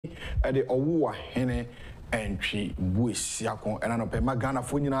the Owa Hene entry buis yakon and an open Magana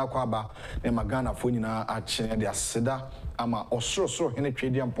Funina Quaba, and Magana Funina Achen, the Aseda, ama osoro hene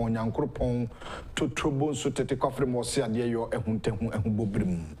twedi ampon yankropon to trouble so tete kofre mo se ade yo ehuntehu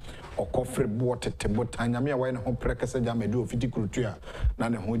ehubobrim okofre bo tete botanya me awa ne ho prekese ja medu ofiti krutua na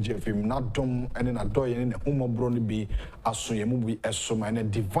ne ho jefim na dom ene na doye ne ho mobro no bi asoyemu bi esoma ne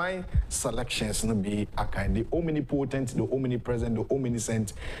divine selections no bi akan the omnipotent, the omnipresent, the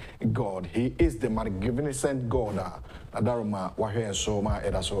omniscient God. He is the magnificent God. Adaroma wahwe so ma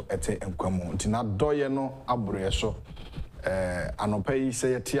edaso ete enkwamo nti na doye no abro so anopai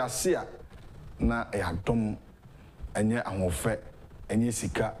say tiasia na yadom enye ahofe enye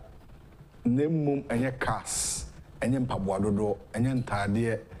sika nemum enye cars enye mpaboadodo enye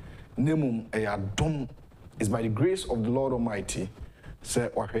ntade nemum yadom is by the grace of the Lord Almighty say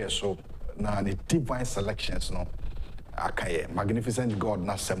wahwe so na the divine selections no akaye magnificent God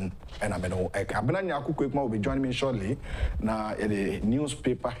na sem and ameno abena nyakukwe kuma will be joining me shortly na the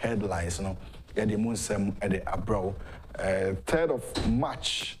newspaper headlines no the munsem at the abroad 3rd of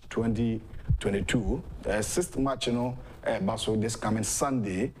March 2022 6th March you know so this coming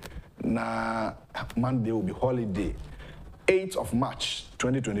Sunday na Monday will be holiday 8th of March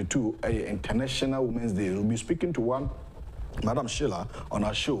 2022 International Women's Day. We'll be speaking to one Madam Sheila on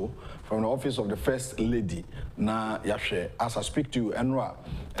our show from the office of the First Lady na yahwe as I speak to you Enra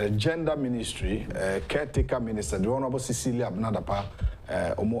Gender Ministry caretaker minister the Honorable Cecilia Abnadapa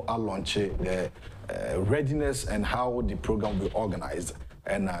Omo launch the readiness and how the program will be organized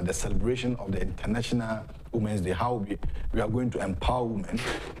and the celebration of the International Women's Day, how we are going to empower women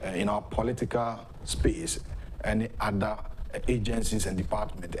in our political space and other agencies and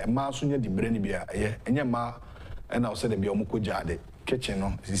departments. And ma sunya di brain bia enye ma and I'll say the biomoko jade kitchen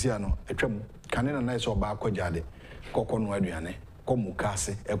no sisia no etwam kanena na so ba akojade kokko no aduane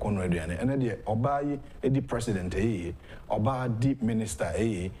komukase ekono aduane ene de oba yi edi president oba di minister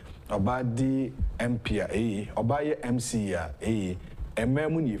oba di MP oba ye MC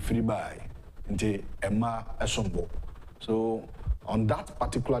ememu ni free buy nti ema esombo. So on that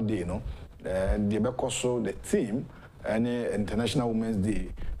particular day no the bekoso the theme any International Women's Day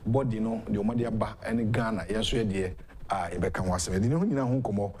body no the omade aba any Ghana yeso ye de ebeka wasem de no nyina ho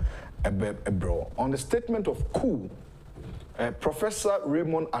komo ebro on the statement of coup. Professor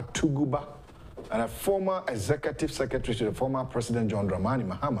Raymond Atuguba, and a former executive secretary to the former President John Dramani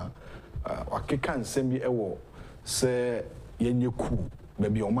Mahama, wakikan sembi ewo se yenye coup,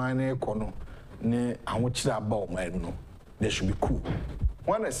 baby omane kono ne awochira aba omane no. There should be coup.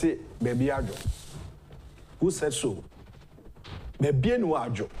 When I say baby ajo, who said so? Baby no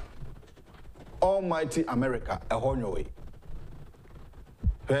ajo. Almighty America a honyo way.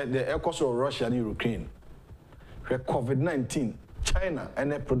 The echoes of Russia and Ukraine. COVID-19, China,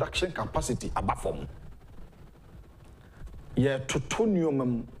 and a production capacity above them. Yeah,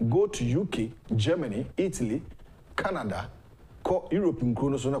 Totonium go to UK, Germany, Italy, Canada, Europe in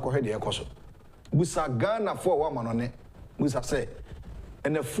Kronosona, Kohedi Ecoso. Busa Ghana for 1 man on it, Busa say,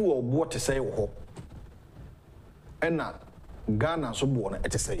 and a fool of what to say, and not Ghana so born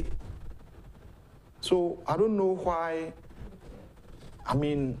at say. So I don't know why. I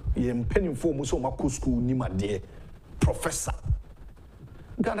mean, you're penning for Musomaku school, Nima dear. Professor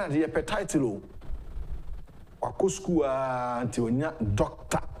Ghana the title wako school until onya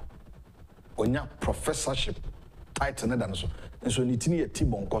doctor onya professorship title na dan so nso nitini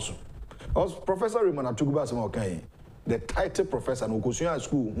etibon koso os Professor Raymond Atuguba say okay the title professor no kosuya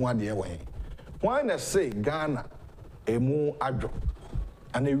school ho ade e why na say Ghana emu adwo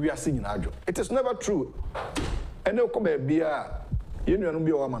and we are singing adwo. It is never true and no come bia ye nuanu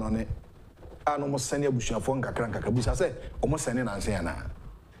bia o manone ano mo sene abusuafo nkakra busa say o mo sene na nsen na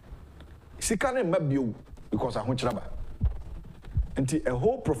sika ne mabio because ahokyeraba nti a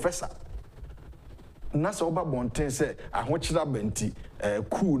whole professor na se oba bonten say ahokyeraba nti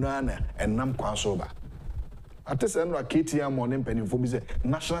cool na enam kwan so ba atese no KTM on mpanimfo bi say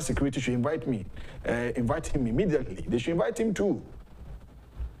national security should invite him immediately. They should invite him too,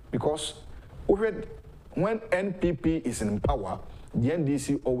 because when NPP is in power, the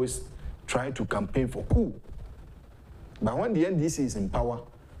NDC always try to campaign for coup. But when the NDC is in power,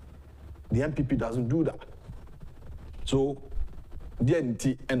 the NPP doesn't do that. So, the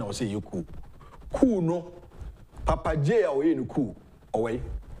NT and I'll say you coup. Coup no, Papa J away no coup away.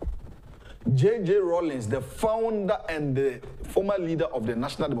 J.J. Rawlings, the founder and the former leader of the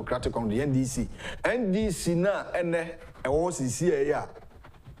National Democratic Congress, the NDC. NDC na ene OCCA.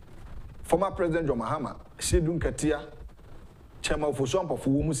 Former President John Mahama, Shedun Katia, Chairman of Swamp of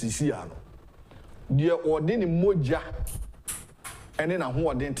Womu CCA. The ordini moja and then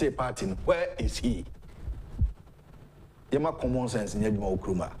who didn't party. Where is he? Yema common sense in Yajima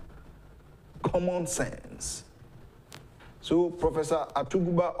Okruma. Common sense. So Professor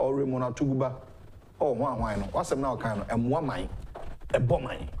Atuguba or Raymond Atuguba, oh why no? What's now kind of and one mine, a bomb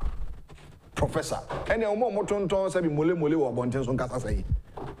mine. Professor, and the more moton say mole or bonten son casa say.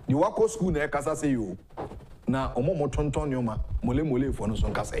 You walk school near casa say you. Now omo moton yoma mole for no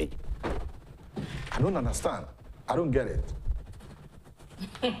son casa. I don't understand. I don't get it.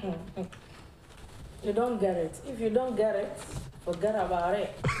 You don't get it. If you don't get it, forget about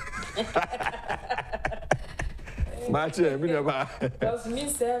it. Because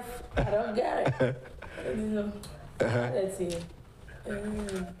myself, I don't get it. Let's see.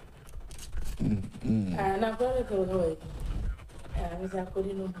 And I'm probably going away. I'm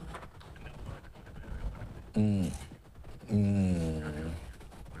couldn't know.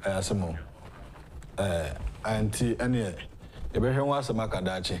 Some auntie, and yeah, you better want some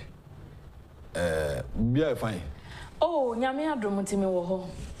macadachi. Be fine. Oh, Yami Adromutimi wo.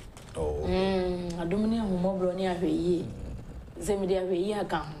 Oh. Adomini ahumo bro ni ahweyi. Zemidi ahweyi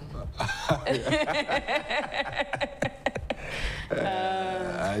aka.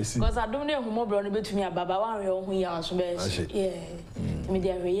 I see. Because Adomini ahumo bro ni betumi ababa wan hwe ohun ya so be. Yeah. Zemidi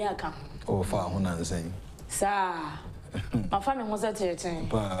ahweyi aka. Oh, fa ho na nsen. Sa. My family was at it.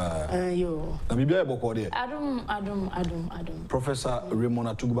 Yo. Na bibia e boko de. Adum. Professor Raymond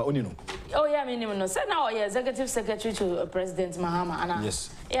Atuguba onino. Oh yeah, minimum no. Say now executive secretary to President Mahama Anna. Yes.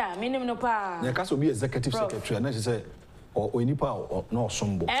 Yeah, minimum no pa. Ya kaso be executive secretary and she say or onipa or no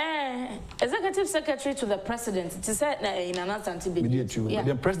sombo. Executive secretary to the president. It is in an answer to be.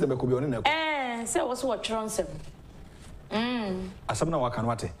 The president be on na. Say what's what Tronson. Asam na waka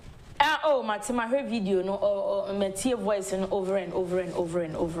nwate. Oh, my video no or my voice and over and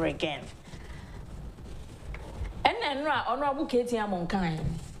over again. And then honorable Katie Amonkan.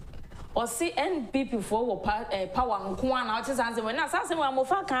 Or see NPP for power and Kwan out to answer when I say I'm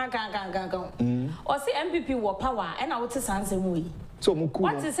mofa can. Or see MPP war power and out to answer we. So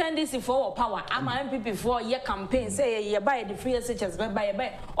what is send this for power? I'm a MPP for your campaign say you buy the free such as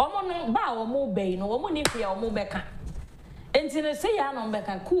buy. Or no bow or more bay no money for your mobile. Enti say ya no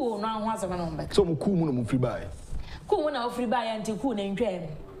mbeka cool no anwa no mbeka so mu cool mu no mu free buy cool na free buy anti cool na ntwem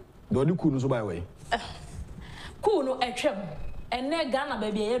do di cool no so buy way cool no etwem enne Ghana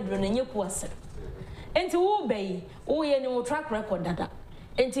ba bia yedro na nye kuase enti wo bay wo ye ni wo track record dada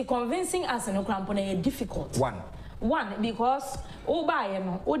enti convincing us no crampo na difficult one because wo buy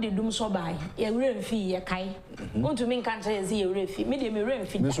no wo de dum so buy ye remfi ye kai won't mean kan say ye remfi me de me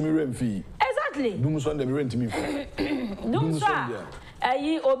remfi me so me remfi exactly dum so dem rent me dum so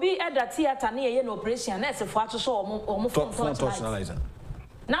ayi obi eda theater na ye no operation na sefo ato so omo phone touch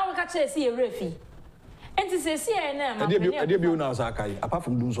now we catch say ye remfi enti say see na ma dey bi una sa kai apart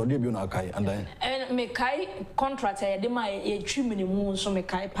from dum so dey bi una kai and then me kai contract ye de ma ye twi minimum so me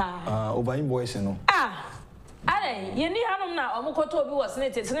kai pa over invoice no Ale, ye ni hanom na omukoto obi was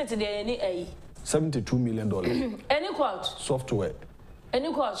senate dey ni $72 million. Any quote Software na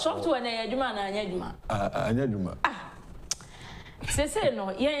ye adwuma na anya adwuma. Anya adwuma. Say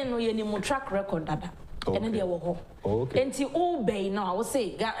no, ye no ye ni mu track record dada. Ene dey wo ho. Okay. Enti o bay na I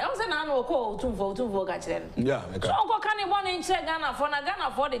say na no ko otumfo ka kire no. Yeah, so onko kan e bon nche Ghana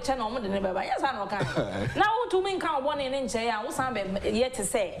for the channel mo de ne baba. Yes I no kan. Na wo to me kan bon ne nche ya wo san be ye te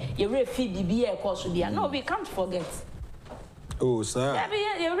say ye refi bibi e course bia. No, we can't forget. Oh, sir.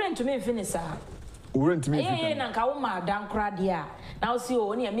 Yeah, you rent to me finish sir. Rent me. Yeah, na nka wo ma dan kra dia. Na wo see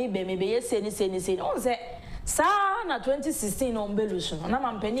o ne me be ye say ni. On say sa na 2016 on beluso na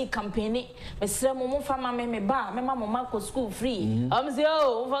mampani campaign me sre mo fa ma me ba me ma mo ma ko school free say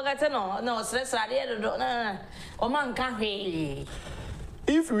oh forget no stress rade do na o man ka hwe.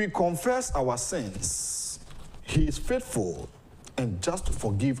 If we confess our sins, he is faithful and just to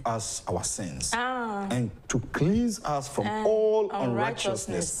forgive us our sins and to cleanse us from all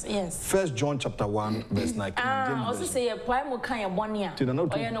unrighteousness. Yes. 1 John chapter 1 verse 19. Also say a poem kan ya bone a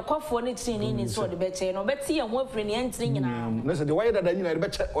o ye no kwafo ne tini ni so de beche no beti ya ho afre ne entri nyina. No say the why that nyina de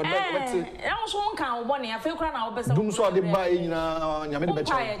beche o de beti. Na so nkan bone afa kura na wo besa. Dum so de ba nyina nyame de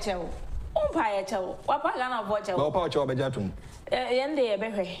beche. Umpa ya chewo. Wapa ga na bo chewo. Ba wapa chewo beja tum. Yende ye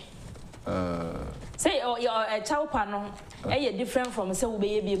behwe. Say your chaupa no different from say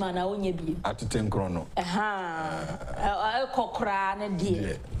we be man na onye bi atete nkro no kokra na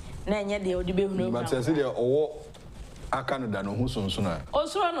die na enye de odi be hunu but say de owo aka no da no hu sonso na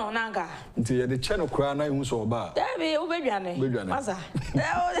osuro no nanga nti ye de che no kra na hu so ba da be wo bedwane masa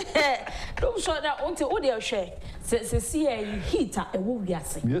dum so da unti wo de hwe se see heat a wo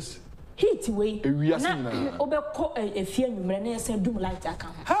wiase yes heat way na obekọ efie nwumre na yesa dum light aka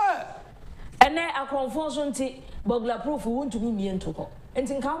ho ha ene akonfo so nti burglar proof won't me mie ntoko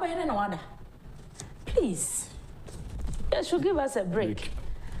enti nka ba here na wada please you should give us a break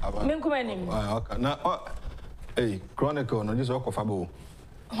menkumanim okay na hey chronicle no just okofa bo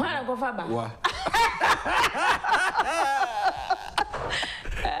wa okofa ba wa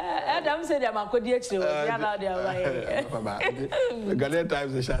Adam said I'm a dear children. Ghanaian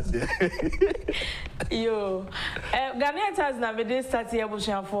Times is shot here. Yo, Ghanaian Times now be start here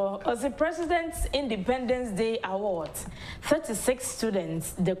for as the President's Independence Day Award. 36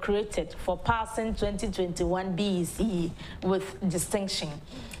 students decorated for passing 2021 BECE with distinction.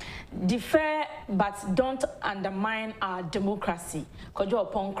 Defer but don't undermine our democracy.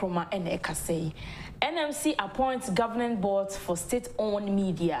 Agyapong Kroma and Ekasei. NMC appoints governing boards for state-owned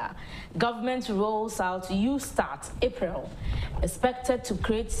media. Government rolls out U-Start April. Expected to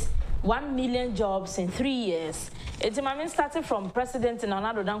create 1 million jobs in 3 years. It's started from President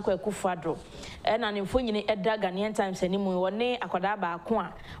Unauthorized akufo-addo. And an info edda Ghanaian Times anymore. One akwadaba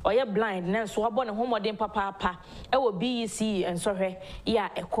akwa. Oye blind. Nen so abo ne homodin papa. Ewo BEC and so he ya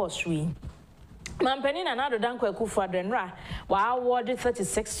a course we. Mampeni na nado danko akufo-addo nra wa award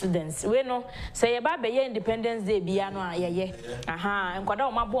 36 students. We no say eba be ye Independence Day bia no ayeye. Aha, enkwada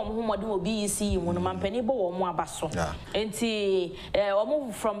o mabo mo homodin o BEC mu no mampeni bo wo mo abaso. Enti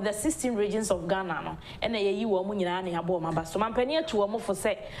omo from the 16 regions of Ghana no ena yeyi wo mo nyina na abo mo abaso. Mampeni atu wo mo fo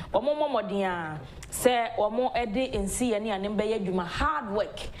say wo mo momodin a say omo ede ensi ye ne anem be ye dwuma hard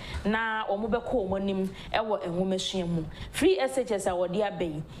work na omo be ko omo nim ewo enwomasua mu. Free SHS awodi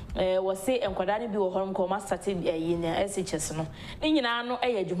abai wo say enkwada bi wo horom ko ma started yin SHS no nyina no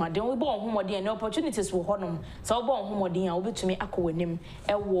eye dwumaden wo bo honhomodin na opportunities wo honom so wo bo honhomodin a wo betumi akọwanim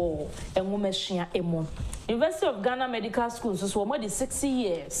ewo enwomasua emu. University of Ghana Medical School so wo more 60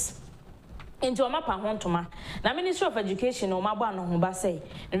 years into mapa hontoma na Ministry of Education no maba no ho ba say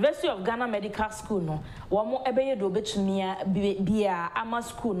University of Ghana Medical School no wo mo ebeye do betumi bia ama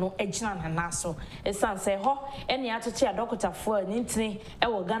school no agina na naso esan say ho ene atoche adokotafo nintini e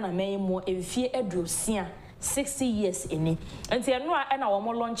wo Ghana man mu emfie aduosia 60 years ini enti eno a na wo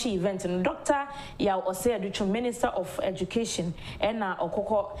mo launch event no Dr. ya Oseaduchu Minister of Education ena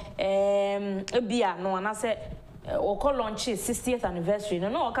okoko bia no na say oko launch 60th anniversary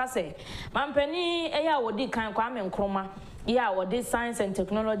no oka say mampani eya wodi kan kwa Nkrumah ya wodi science and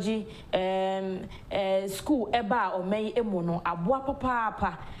technology school eba o mai emu no aboa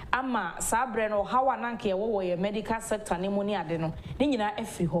papa ama sabre no hawa nanke wo ye medical sector ne mu ni ade no ni nyina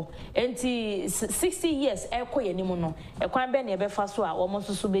afiri ho enti 60 years ekoye ni mu no ekwan be ne be fa so a wo mo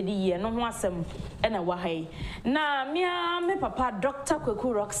soso be di ye no ho asem na wa hai na me papa Dr.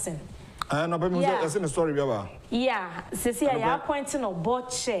 Kweku Roxen no but me say the story bia yeah sisi ya appointing of board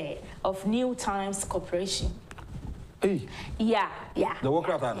chair of New Times Corporation. Hey. Yeah. The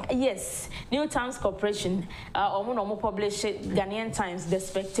worker no? Yes. New Times Corporation. Omo publish Ghanaian Times, The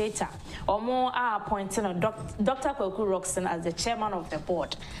Spectator. Omo are appointing Dr. Kweku Roxen as the chairman of the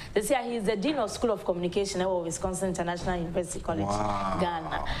board. This year he is the dean of School of Communication at Wisconsin International University College,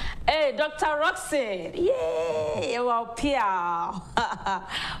 Ghana. Hey, Dr. Roxen. Yay! Wow, Pia.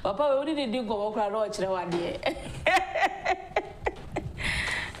 Papa, we didn't do go work one day.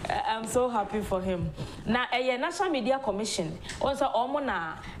 I'm so happy for him. Now, a National Media Commission also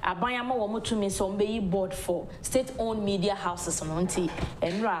omona abayama womotumi so mbe board for state-owned media houses onti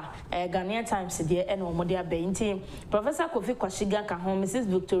enra Ghanaian Times there and omodia be Professor Kofi Kwashiga ka ho, Mrs.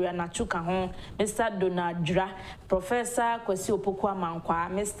 Victoria Nachu ka ho, Mr. Donald Dra, Professor Kwesi Opokwa Mankwa,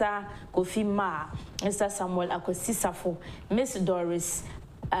 Mr. Kofi Ma, Mr. Samuel Akwesi Safo, Miss Doris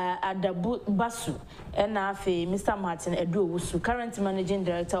Adabu Basu and Mr. Martin Edu, current managing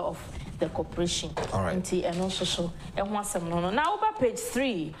director of the corporation. All right. And also so now over page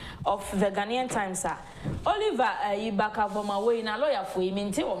 3 of the Ghanaian Times, Oliver Ibaka from away na lawyer for him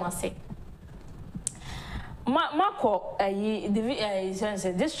in Tewamase. Marco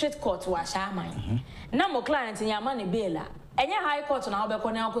district court was shaman. Now my client in Yamani Bela. Enya high court na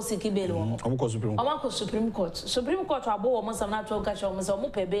obekọ na akosiki bail wo. Omko Supreme Court. Omko Supreme Court. Supreme Court abo wo sam na to catch omo so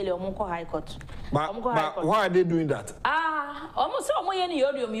omo pay bail omko high court. But why are they doing that? Omo so omo ye ni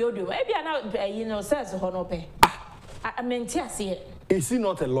yodium. E bia na says ho no pe. I mean ase. Is he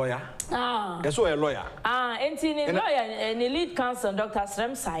not a lawyer? Yes, so a lawyer. Enti ni lawyer and lead counsel Dr.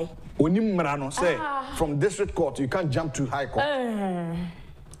 Sremsai. Onim mrano say from district court you can't jump to high court.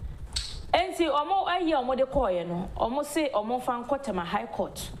 Enti omo ayi omo de koye no omo say omo fa nkotema high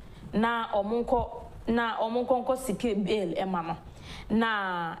court na omo nko secure bail ema no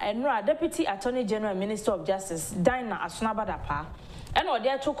na enra deputy attorney general minister of justice Dina Asunabadapa and or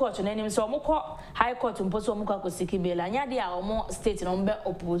there to court name so omoko high court mposo omoko akosiki bail anya dia omo state no mbe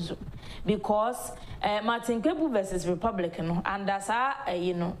oppose because Martin Kebu versus Republic no under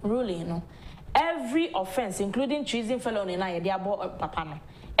ruling no every offense including treason felony na ye dia bo papa no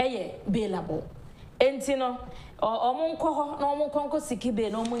eye bailable enti no omo nko ho na omo nko siki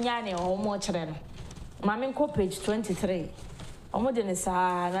bail no munya ne omo kire no mame nko page 23 omo de ne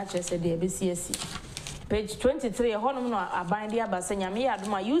sa na kire se de BCSC page 23 honom no aban dia basenya me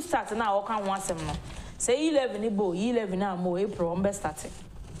yadoma you start na o kan ho asem no say 11 ibo 11 am April on starting.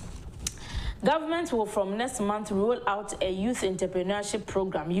 Government will from next month roll out a youth entrepreneurship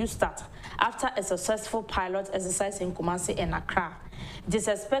program, You Start, after a successful pilot exercise in Kumasi and Accra. It is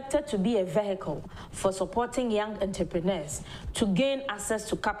expected to be a vehicle for supporting young entrepreneurs to gain access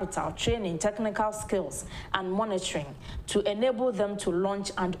to capital, training, technical skills, and monitoring to enable them to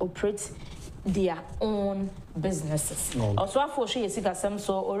launch and operate their own businesses. Also, for sure, some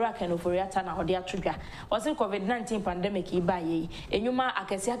so ora can oforiata na odia trigger. Also, COVID-19 pandemic ibaye. Enyuma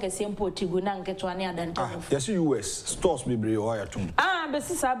akesi mpotigu na nketo ne adanta. Yes, US stores bebre o ayatum.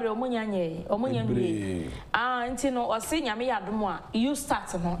 Besi sabre omunyanye, omunyanye. Nti no ose nyame yadom a You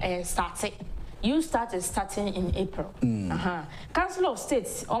Start no starting. You Start is starting in April. Council of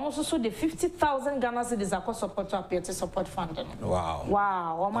States almost so the 50,000 Ghana cedis are support to appear to support funding.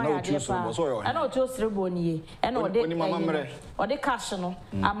 Wow. Oh my God. I know just reboni. And or the cash no.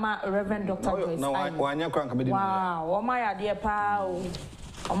 Ama Reverend Dr. Grace. Wow. Oh my idea pa.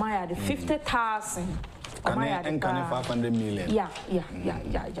 Oh my idea 50,000. Oh my idea 500 million. Yeah.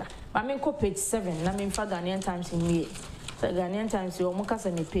 I mean ko page 7. I mean for Ghanaian Times in year. Ghanaian Times you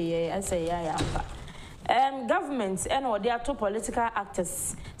mukasa ni pay I say governments and or their two political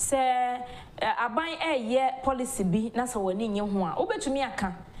actors say aban policy bi na so wani nye ho a obetumi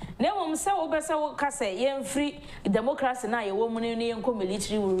aka na wom se obese wo kasa ye free democracy na ye wo mu ne ye nko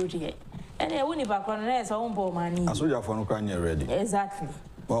military world and e woni ba kono na so won mani asoja for no kan ready exactly.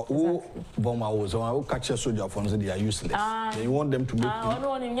 Well, who bomber was on catch a soldier phones, they are useless. They want them to make no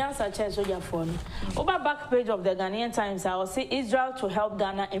one in Yansa soldier phone. Over back page of the Ghanaian Times, I will say Israel to help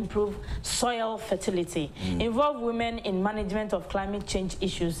Ghana improve soil fertility, involve women in management of climate change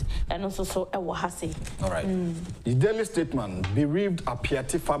issues, and also so Ewahasi. All right. The daily statement: bereaved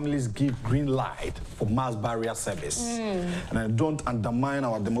Apiati families give green light for mass barrier service, and don't undermine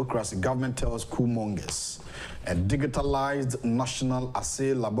our democracy. Government tells coolmongers. A digitalized national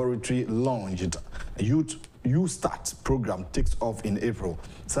assay laboratory launched. A You Start program takes off in April.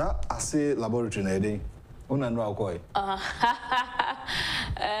 Sir, assay laboratory na ede. Unanwa koi.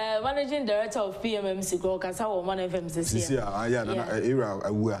 Managing director of PMMC go kasa wo man FMC. Yeah, na era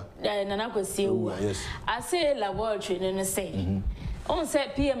awua. Nana kwesi awua. Yes. Assay laboratory no say. On say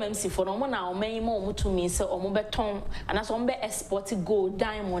PMMC for no na o man mo mutumi say o mo beton ana so be export gold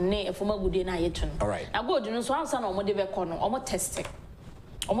diamond ne e foma gude na yetu. All right. Na gold no so ansa na o mo de be ko no o mo test it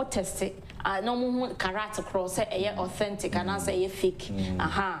no mo carat cross say e authentic and say e fake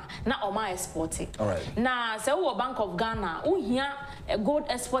na o ma export it. All right. Na say wo Bank of Ghana wo hia gold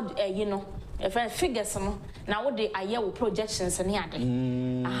export if figures no na wo de aye wo projections ne ade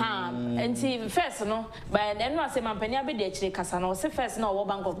enti first no by then no say mampani abede akire kasa no say first no wo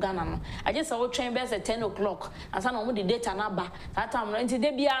Bank of Ghana no I just wo train be say 10 o'clock asa no mo de data na ba that time no enti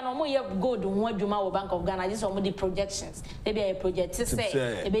de bia no mo ye gold ho adwuma wo Bank of Ghana just mo de projections de bia project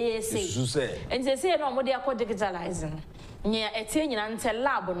say e be ye say enti say no mo de akọ digitalizing nya etie nyina nte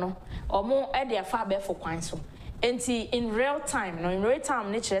lab no omo e de afa be for kwan so enti in real time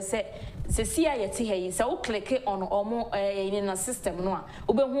ne kire say see I yet here, so click on omo in a system no.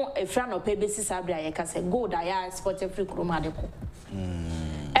 Ubehu a friend of basis abria say gold I export free chromadeko.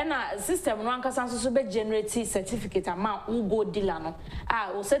 And a system no anka so be generate certificate amount who go dealer no.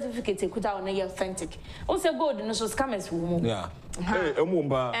 O certificate could out na authentic. O say gold no so scammers wo. Yeah. Hey,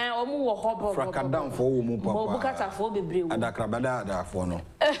 omumba. Omu wo hobo. Fraka down for wo mu papa. Bukata for bebre wo. Adakrabada da for no.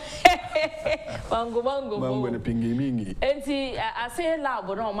 Mango ne pingi mingi. Enti I say lab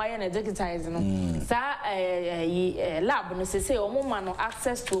no my na digitize no. Sa lab no say omo ma no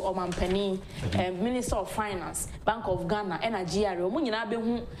access to omampani Minister of Finance, Bank of Ghana, and GRA. Omo nyina be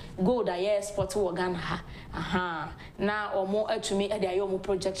hu gold aye export wo Ghana ha. Na omo atumi e dey omo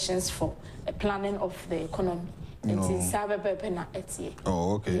projections for planning of the economy. Oh,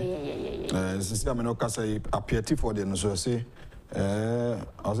 okay. Since I mean, say Apiati for the so say,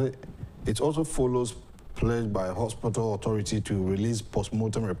 I say it also follows pledge by hospital authority to release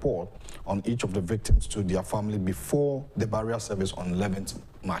post-mortem report on each of the victims to their family before the barrier service on 11th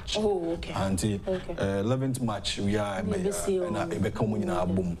March. Oh, okay. And 11th March we are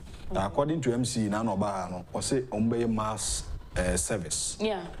boom. According to MC, no say mass service.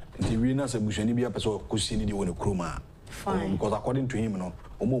 Yeah. The winners of Bushani be a person who could see the one Kruma. Fine. Because according to him, no,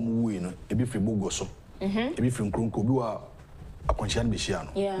 Omo a bit from Bogoso, a bit from Krunko, a conscious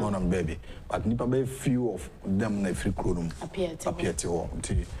Bishiano, no, baby. But Nipa very few of them, they free Krum appear to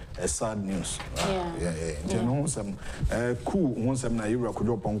a sad news. You know, some cool once I'm Naira could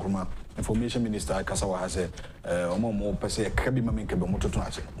drop on Kruma. Information Minister Kasawa has a Omo per se, Kabi Mammy Kabamoto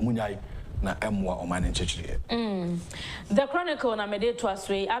Munyai. Na emwa omane chechire. The Chronicle na mede to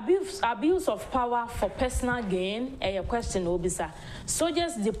aswe abuse of power for personal gain. A question obisa.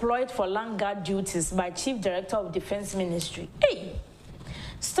 Soldiers deployed for land guard duties by Chief Director of Defense Ministry. Hey,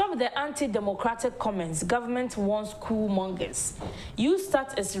 stop the anti-democratic comments. Government wants cool mongers.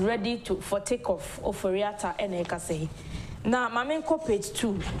 Ustart is ready for takeoff. Oforiata eneka say. Now, mamenko page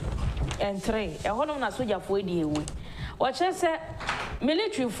 2 and 3. A hono na soldier for the away. What I say,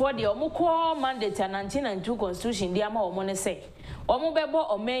 military for the Omuko mandate and 1992 constitution, the Ama Omone say,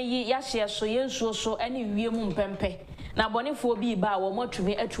 Omubebo Omeyi, Yashia Soyen so any Wium Pempe. Na boni for be ba or more to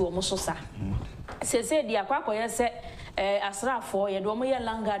me at Omososa. Say, the Aquaco said, Asra for Yadomoya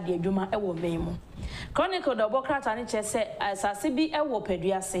Langa, the Juma Ewo Memo. Chronicle the Bocrat and it said, as I see be Ewo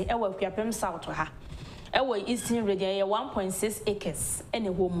Pedriase, Ewo Piapem South to her. Ewo Eastern Radio 1.6 acres any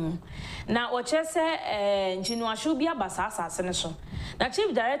home. Now what you say Jinwa Shubia Basasa Senator. Now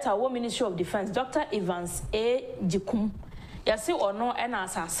Chief Director of Ministry of Defense Dr. Evans A. Jikum. Yasi or no and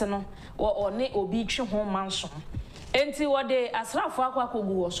assassin or ne obi home mansion. Enti what they asra for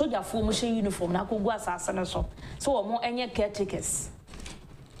Aquaco soldier full machine uniform na kugu assassin so more any caretakers.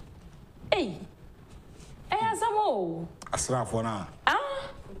 Hey, Asamo Asra for now.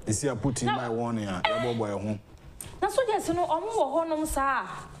 You see, I put in my warning, boy home. That's what yes, no, honum, sir.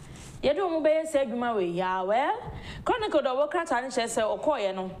 You don't obey, said you my way, yeah, well. Chronicle the worker and say, or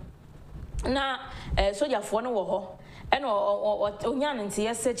coy, no. Now, so you're for no war. And or Onyan and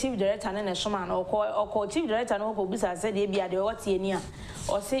yes, Chief Director and a shaman or call Chief Director and Oko Bisa said, he be at the what's near,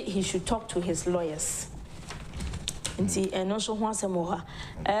 or say he should talk to his lawyers. And also once more.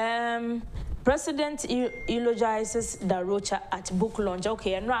 President eulogizes Darocha at book launch.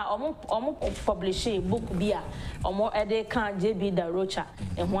 Okay, and now I'm publish a book beer or more Ede can JB Darocha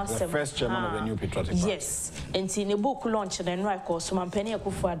and one the first chairman of the new patriotic party. Yes, and in a book launch then right course so penny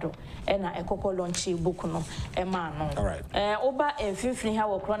akufo-addo and a coco launch book no a man. All right. Oba and 15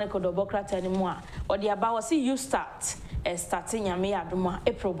 how Chronicle the Bocrat anymore or the about see you start. Starting Yame Aduma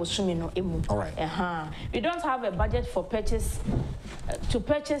April Bosumino Emu. All right. We don't have a budget for purchase to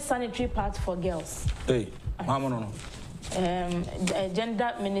purchase sanitary pads for girls. Hey, Mama no.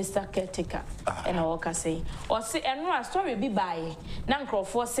 Gender minister caretaker and I work say or say and no story be by Nankro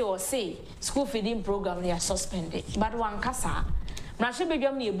for say or say school feeding program they are suspended. But one casa. Now she be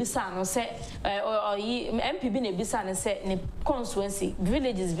Germany Bisa no say or MPB ne Bisa and say ne constituency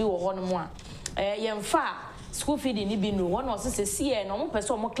villages be one more. Yemfa school feeding ni bi no one was say see no mo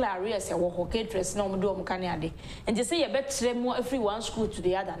person mo clear areas e wo caterers na mo do mo kan ade and they say you better more every one school to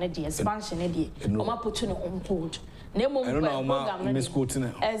the other na the expansion na the o ma put no on hold na mo program na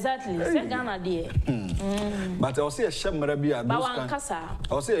exactly say Ghana there but I say shemra bi a those kan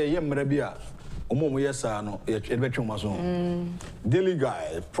I say yemra bi a omo yesa no e betwe mo so daily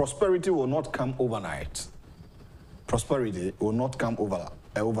guide prosperity will not come overnight. Prosperity will not come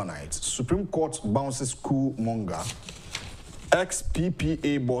overnight. Supreme Court bounces coup monger.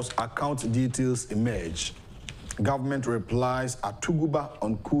 Ex-PPA boss account details emerge. Government replies at Tuguba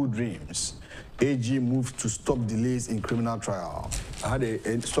on coup dreams. AG moves to stop delays in criminal trial. I had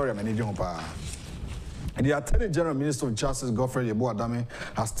a story I'm managing. The Attorney General Minister of Justice Godfrey Yeboah-Dame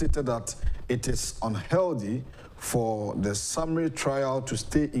has stated that it is unhealthy for the summary trial to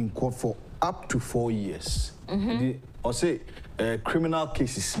stay in court for up to 4 years. Or say criminal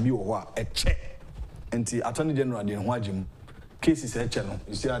cases be or a check and the Attorney General de Wajim cases a channel.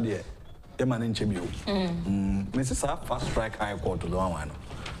 You see there eman nchebio. Mrs. Fast track high court to the one.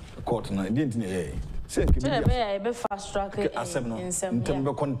 Court na didn't say be fast track in some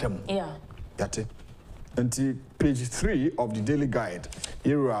contempt. Yeah. Yate. And page 3 of the Daily Guide,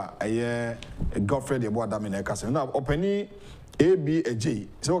 here a Godfrey Yeboah-Dame Ekase. Now opening ABAJ.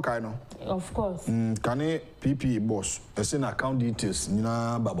 So kind of. Of course. Can a PP boss send account details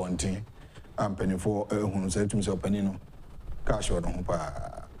nina babontin and penny for who said to himself penino cash or no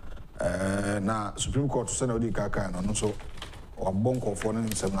na Supreme Court send out the kaka and also or bonk of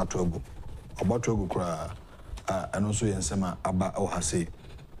 407 trouble about to go and also in sema aba or hase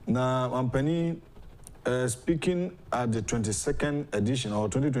na penny Speaking at the 22nd edition or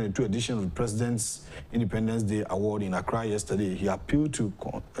 2022 edition of the President's Independence Day Award in Accra yesterday, he appealed to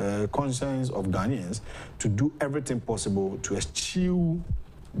conscience of Ghanaians to do everything possible to eschew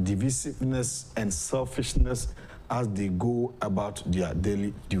divisiveness and selfishness as they go about their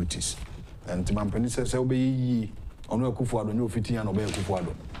daily duties. And Timampeni says, "Obey ono akufo-addo no fiti and obey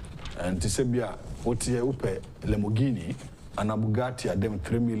akufo-addo." And Tisebia, otie upe Lamborghini and a Bugatti at them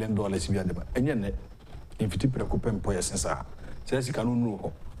 $3 million via them. And yet, if you put a coupon poyer since I says you cannot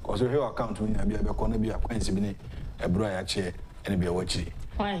know, because your account will be a corner be a coincidence, a broya chair, and be a watchy.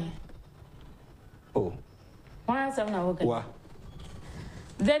 Why? Oh, why is that?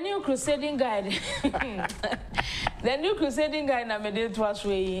 The new crusading guide. The new crusading guide na me did was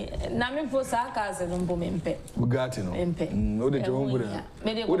way. Na me for sarcasm no mempe. Bugatti no. Mempe. No de jo mbura.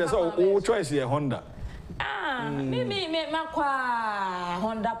 Wo de so choice here Honda. Me makwa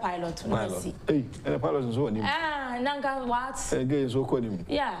Honda pilot no see. Hey, and the pilot so ni. Nanka what? Again so ko ni.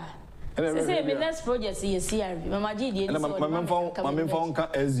 Yeah. Say me next project is CRV. Mama G dey. My phone ka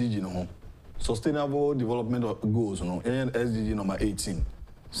SDG no ho. Sustainable Development Goals no. SDG number 18.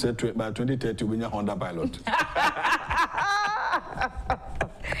 Said by 2030 we need Honda pilot.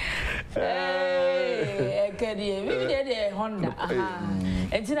 Hey, maybe they Honda.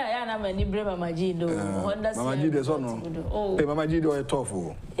 And today I am a new Mama G do Honda. Mama G is on. Oh, hey, Mama G do a tough.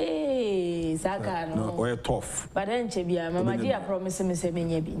 Hey, Saka no. Or tough. But then Chebia, Mama G, I promise me 7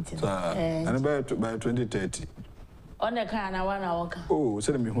 years binti. And about by 2030. On the car na 1 hour. Oh,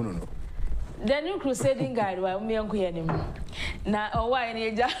 send me who no. The new crusading guide wa me yanku yenim na owa ni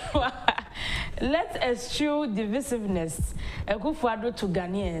eja let's eschew divisiveness akufo-addo to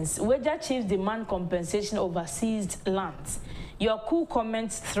Ghanaians Wager chiefs demand compensation over seized lands. Your cool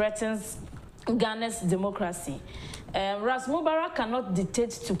comments threatens Ghana's democracy. Ras Mubarak cannot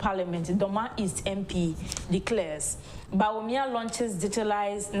dictate to Parliament, Doma East MP declares. Bawumia launches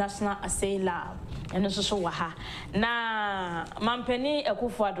digitalized National Assay Lab. And also waha na mampeni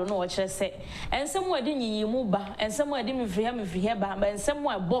akufo-addo no watch say and somewhere din yimu ba and somewhere din me free here ba and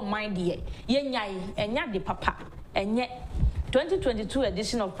somewhere bomb mind ye nyai enya de papa enye 2022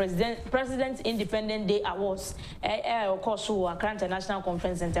 edition of President's Independence Day Awards of course Accra International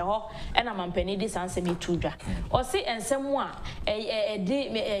Conference Center ho and mampeni this answer me tudwa or say and somewhere de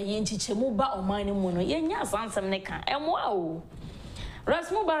yinchichemu ba omani mu no yenya sansem ne ka emwa o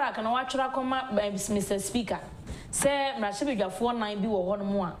Ras Mubarak and Wachra Koma Mr. Speaker say Mrashibija 49 bi wo hono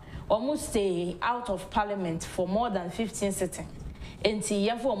mu a almost stay out of Parliament for more than 15 sitting. Enti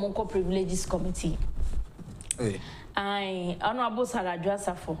yefo omonko privileges committee. Honorable Sarah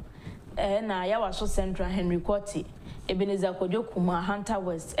Dwasafo na yawaso Central Henry Kwoti Ebenezer Kodjokuma Hunter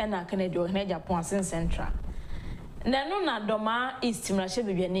West na Kennedy Agyapong Central. Nanu na Doma East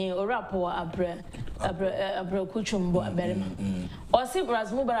Mrashibija ni orapo abre kuchumbo aberema. Osi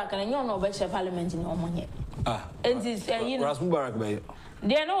Ras Mubarak na nyo no be Parliament ni omonye. Enti Ras Mubarak be.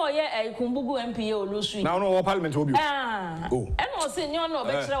 They know ye kumbugu MPA olusu. Now no Parliament obi. Oh. And osi nyo no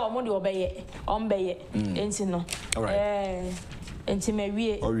be kira omo de obeye. Ombeye. Enti no. All right. Enti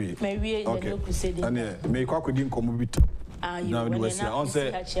mewie the no crusade. And me kwa kwedi nkomo bi to. Now we say on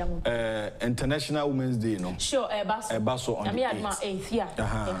say International Women's Day no. Sure, Ebaso on the 8th. Yeah.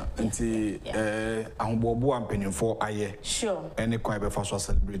 Nti ahombobo ampanimfo aye. Sure. Any kwan be fa so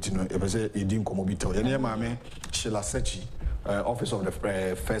celebrate no. E say edi nkomo bi to. Ye na maame Sheila Sechi, Office of the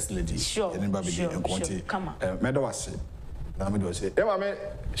First Lady. Sure. Come on. Medawase. Na me do say. E maame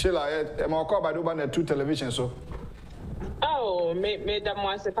Sheila e ma ko ba do ba na 2 television so. Oh, me da mo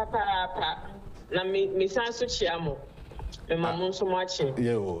ase papa na me san so chiamo. Mamun so much.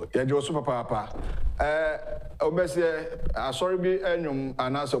 Yeah, you super papa. Obese asori bi enwum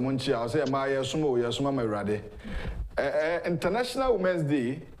anaso monchi a say ma yesuma ma urade. International Women's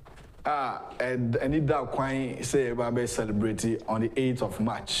Day any da kwan say ba be celebrate on the 8th of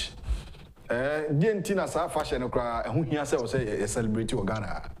March. Gentina sa fashion kra hu hia say celebrate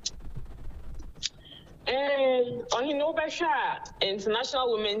Ghana. On no be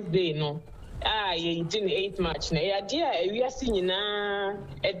International Women's Day no. Ye didn't 8 March. Na ya dia we are seeing na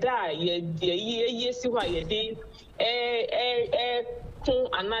eda ye si wa ye de kun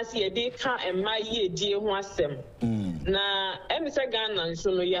anasi ye de ka ema ye die ho asem. Na emisa Ghana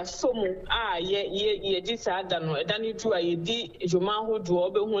nso no ya somu ye di sa da no eda ni tu ye di joma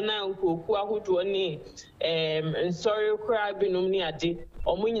hodo obehu na nkoku ahodo ni sorry kra binom ni ade.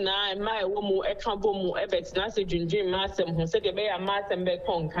 Omunyina ema ewo mu eka bo mu ebet na se dwundwin ma asem ho se de be ya ma asem be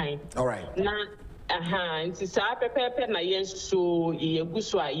konkan. All right. Na nti sa pepepe na yenso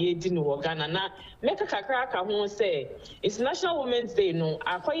yeguso a ye di no Ghana na meka kakra ka ho se it's National Women's Day no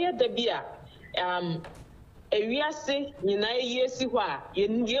akoye da bia ewiase nyina yesi hɔ a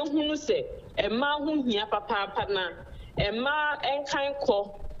yehunu sɛ ɛma ho hia papa na ɛma ɛnkan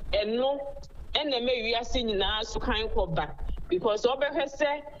kɔ ɛno ɛna ɛma ewiase nyina so kan kɔ ba because ɔbɛhwɛ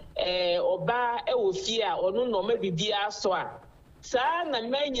sɛ ɔba ɛwɔ fie a ɔno na ɔma bibia so a saa na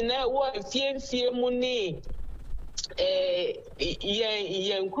mma nyina ɛwɔ fie mu ne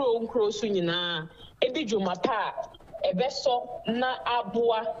yɛn nkuro so nyinaa edi dwuma pa ɛbɛsɔ na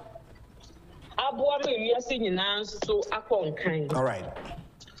aboa ma wiase nyinaa so akɔ nkan. All right.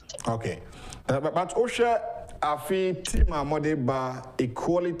 Okay. But Osha afi team amode ba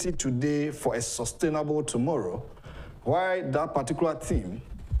equality today for a sustainable tomorrow. Why that particular theme?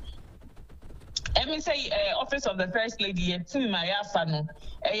 Let me say, Office of the First Lady, team Maya Fano,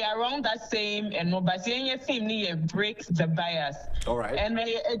 around that same, and no, but theme break the bias. All right. And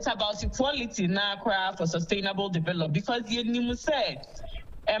it's about equality now for sustainable development because you said,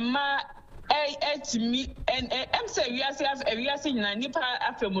 Emma. Me and I'm saying we are saying nipa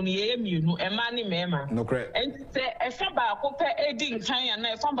afemuni emu ema ni mema. No correct. And say efa ba akope edin kan na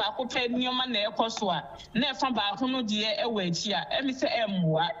efa ba akope nyoma na ekoso a na efa ba akono de ewa echi a emi say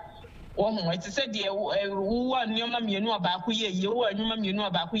emwa. Wo ho it say de wo nyoma mienu aba ko ye wo nyoma mienu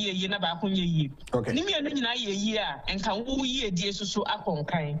aba ko ye na ba ko ye. Okay. Ni mienu nyina ye a enka wo ye die susu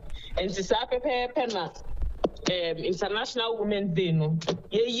akonkan. And say pepe na International Women's Day no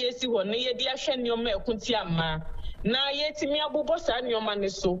ye si ho na ye di ahwe nyoma ekunti ama na ye timi abobo sa nyoma ne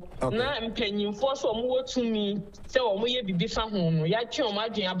so na mpanyimfo so omo wotumi se omo ye bibi fa ho no ya twe omo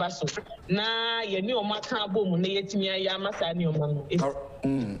adwen aba so na ye ni omo aka abom na ye timi ya amasa nyoma no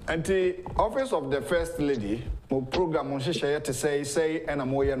and the Office of the First Lady mo program on hye to say and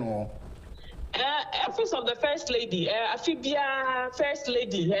am ye no Office of the First Lady Afibia First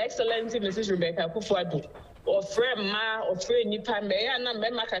Lady Her Excellency Mrs. Rebecca Akufo-Addo ofre ma ofre nipa me ya na me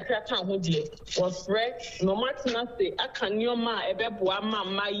makakra kan ho die ofre no matna se akanyoma ebeboa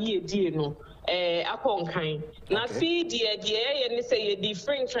ma yie die no akonkan na fi die ye ne se ye di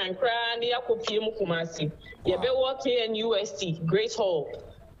free trankra ne yakopie mu kumasi ye be work in UST Great Hall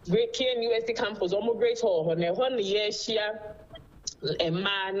Great KNUST campus omo Great Hall ho ne ye hia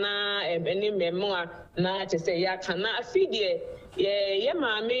Emma na any memoir na to say ya kana afidie ye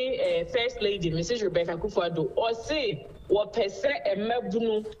maame First Lady Mrs. Rebecca Akufo-Addo or say what pese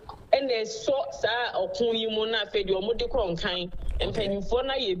emabunu ene so sa okun yi mu na afidie omode konkan empanimfo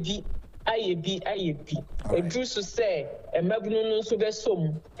na ye bi ayebi edru so say emabunu no so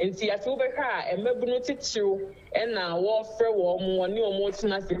besom enti afi obeka emabunu titiru ena wo frɛ wo mo ne omo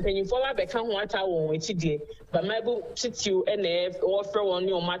tina se empanimfo ba beka ho ata wo echidie ba mabu titiru ena wo frɛ wo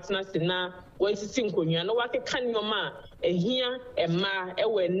ne omo tina se na wo sisi nkonua no wakeka nyoma ehia ema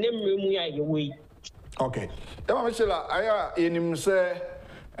ewe nemre mu ya yewe. Okay. Ema Michela aya enim se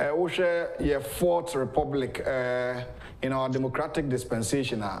wo hwɛ ye Fourth Republic in our democratic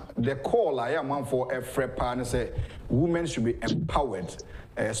dispensation, the call I am for a free partner say women should be empowered,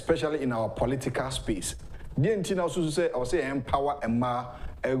 especially in our political space. The intina also say or say empower Emma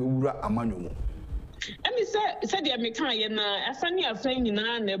Ura Amanu. And he said, the American, a funny affair in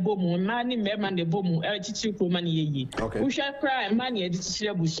an ebomu, money, member, the bomu, chichu money. Okay. We shall cry money at this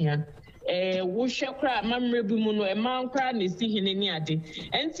Bushian. We shall cry, Mamma Bumuno, a man crying is seeing any ade.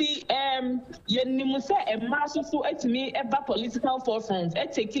 And see, Yenimusa, a master so at me about political forefront,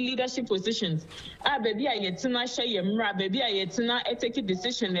 at taking leadership positions. Baby, I yet to share your mra, baby, I yet to take a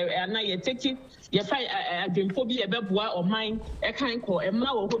decision, and I yet take it. You find I've been phobia, a bebois or mine, a kind call, a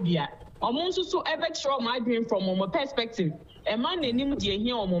mawobia. Almost so ever show my dream from my perspective. A man named the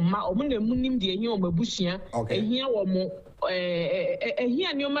here or ma or munim the here or Bushia, a here or more. A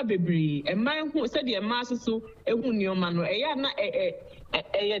here near my baby, a man who said the master so a wound man,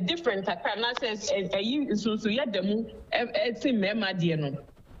 a different sense, a you so yet the moon, a same memma dear no.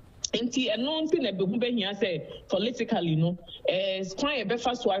 And see, a non thing that the here said politically, no, as quite a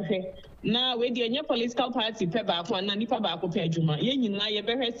breakfast wife. Now, with the political party, Peba, one and Nipa Bako Pejuma, Yen, I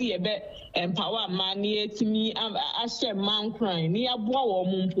better see a bet empower money to me. I share man crying near Boa or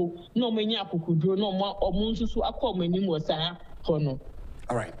Mumpo, no Meniaku could do no more or Munsu Akome was a hono.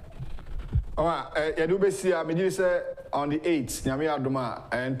 All right. All right, I do be see a medicine on the 8th, Yamia Duma,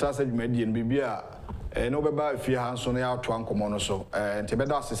 and Tassage Median Bibia, and Obeba if you have Sonia to Uncle Monoso, and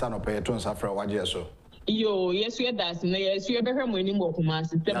Tibedas is an operator and Safra Wajeso. Yo, yes, we are that. Yes, we are better when you walk my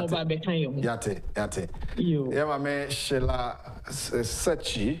system over behind you. Yate. Yo, yeah, my Sheila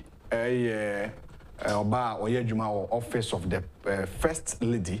Sechi, Oba or Yejuma or Office of the First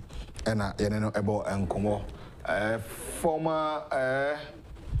Lady, and Ebo and Komo. Former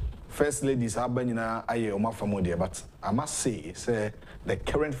First Ladies have been in a Oma Famodia, but I must say, the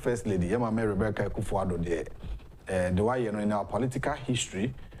current First Lady, Mama Rebecca akufo-addo, the way in our political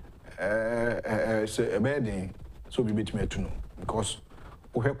history, so we bet me to know because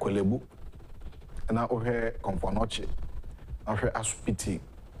we have Kolebu and now we have Komfanoche, we have Asupiti,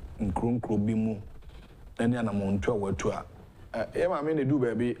 Nkrunkrubimu, and Yanamontua Watua. I mean, they do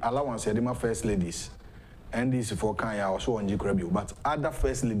baby allowance, my First Ladies. And this for Kanya also on Jikrabu, but other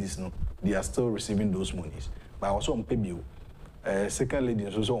First Ladies, no, they are still receiving those monies. But also on Pebu. Second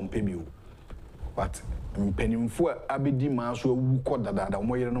Ladies also on Pebu. But penny for Abidi Maso who called that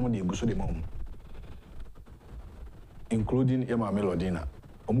more than nobody go so the mom. Including Emma Melodina,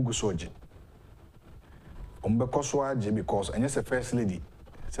 Omugusoji. Ombekoswaji because and yes, a First Lady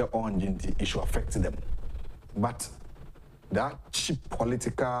say on Jinti issue affects them. But that cheap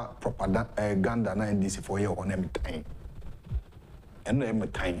political propaganda na NDC for here on every time. And every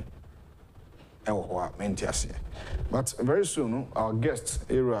time. But very soon, our guest,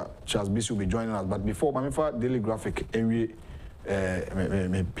 Era Charles Bissue, will be joining us. But before, my daily graphic, every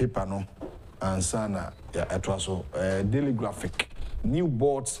paper, no, and Sana, daily graphic, new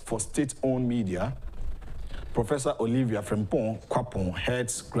boards for state-owned media. Professor Olivia Frempong Kwapong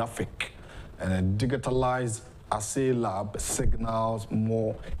heads graphic and digitalized assay lab signals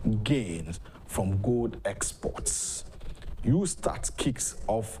more gains from gold exports. U-Start kicks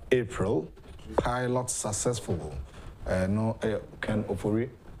off April. Pilot successful. No can offer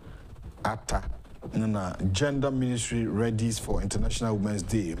Atta. Gender Ministry readies for International Women's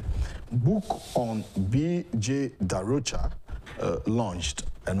Day. Book on B.J. Darocha launched,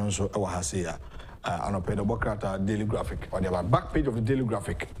 and also Ewahasia. And I paid the Bokrata Daily Graphic. On the back page of the Daily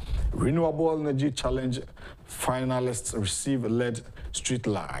Graphic, Renewable Energy Challenge finalists receive LED street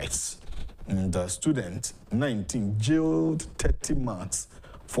lights. The student, 19, jailed 30 months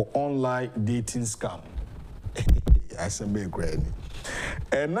for online dating scam. I said,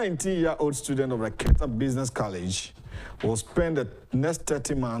 a 19-year-old student of Raketa Business College will spend the next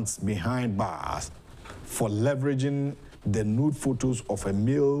 30 months behind bars for leveraging the nude photos of a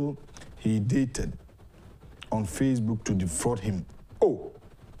male he dated on Facebook to defraud him. Oh,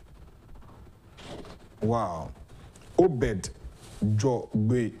 wow. Obed Jo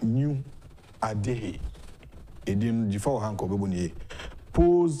Be New Adehe Edin Jifao Hanko Bebunye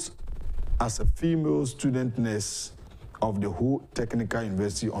posed as a female student nurse of the Ho Technical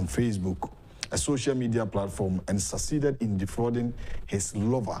University on Facebook, a social media platform, and succeeded in defrauding his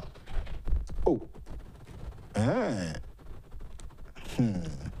lover. Oh. And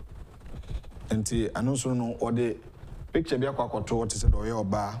I also know what the picture be a quack what is it or your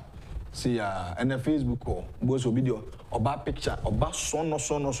bar. See, and a Facebook or both video or bar picture or bar son or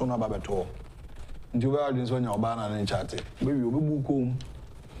babato. The world is when your banner and chatty. Maybe you will book home.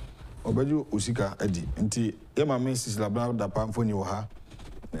 Obeju Usika Eddie. Nti Yama Mrs. Labra da Pamphony Waha.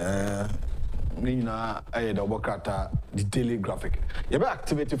 Nina Ayeda Bokata, the Daily Graphic. You better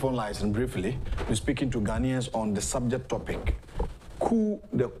activate your phone lines and briefly. We're speaking to Ghanaians on the subject topic. Coup,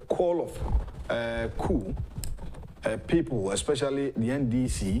 the call of coup people, especially the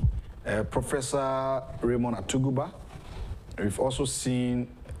NDC, Professor Raymond Atuguba. We've also seen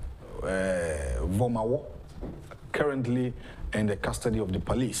Vomawo, currently in the custody of the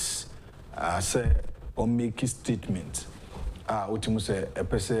police. Say or make a statement. What you say?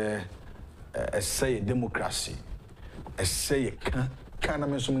 Say democracy. Say can I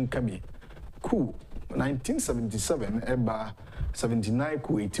coup 1977 eba 79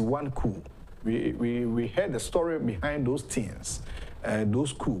 coup 81 coup. We heard the story behind those things.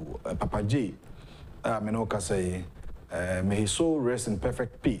 Those coup Papa J. Menoka say may his soul rest in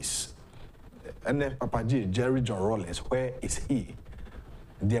perfect peace. And then Papa J. Jerry John Rawlings, where is he?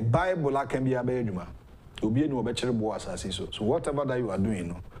 The Bible can be a beduma. So whatever that you are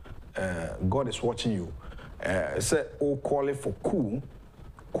doing, God is watching you. Say, calling for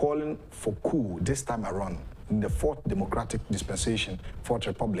coup this time around in the Fourth Democratic Dispensation, Fourth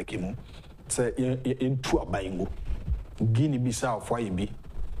Republic, say in Tuabaingo, Guinea-Bissau for IB,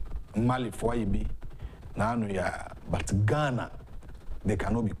 Mali for IB, but Ghana, they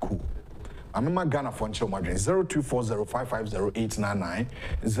cannot be cool. I'm in my Ghana phone show, Madrid 0240550899,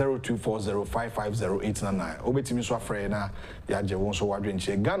 0240550899. Obetimi so afraid na yaje won so wadwen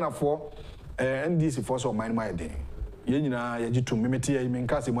che Ghana for NDC for so mind my day. Ye nyina yaje to memeti ya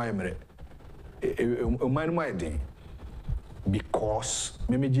menkase mo ayemre. Mind my day. Because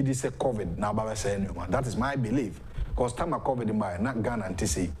memeji this COVID na baba say no. That is my belief. Because time COVID in my not Ghana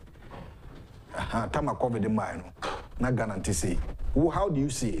antisi. Time COVID in my no. Not Ghana antisi. How do you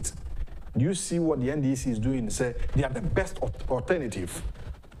see it? Do you see what the NDC is doing? Say they are the best alternative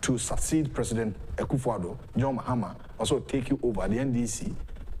to succeed President Akufo-Addo, John Mahama, also take you over the NDC.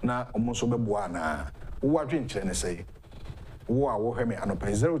 Na almost obebuana. Who are drinking and say, who are me and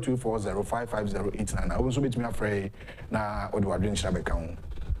open 0240550899. I also meet me afraid na what do I drink Shabekon.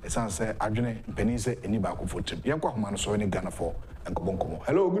 It sounds say, Adrene, Penise, any back of foot. Yanko man so any Ghana for and Kobonkomo.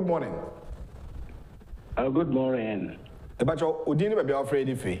 Hello, good morning. Good morning. The batcho, Udini be afraid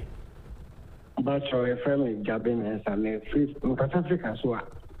if he. But your friend Gabin and some free Pacific as well.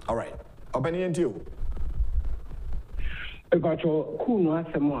 All right. Open into you. About your cool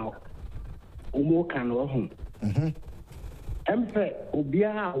asemo umo kan wo hu emfe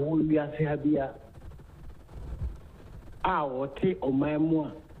obia wo wiase habia a wote omamu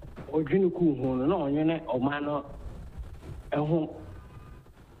a odwene ku hu no na onyene omano ehu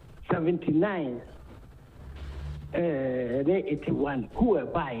 79 de 81 who e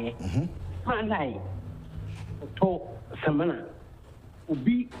bae panai to samana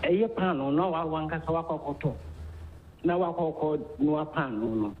obi eye pan no na wa wanka sa wakokoto na wakoko no pan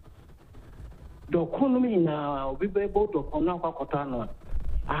no do economy na obi be both of na wakoto no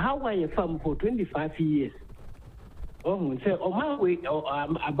how are you farm for 25 years say o ma we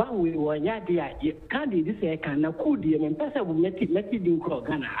aba we wanya dia can this can na cool dia me pesa bu meti din ko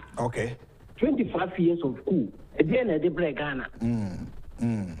Ghana. Okay, 25 years of cool e dey na dey break Ghana.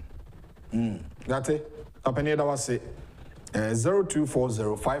 That's it. Apeni da wase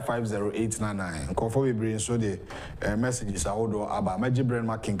 0240550899. Call for we so the messages are all about magic brain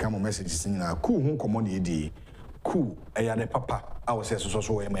marking come messages in a cool home commodity cool a papa I was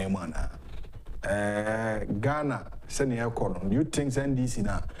so a man Ghana send your call you think NDC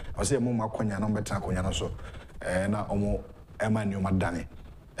now I say more makonya number takonya so na omo Emmanuel Madani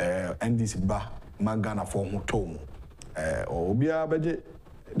NDC ba magana for mutomu obia beje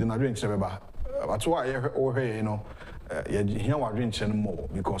the na drink sebeba that's why you know here we drink more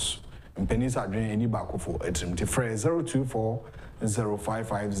because pennies are drinking any back for a trim to phrase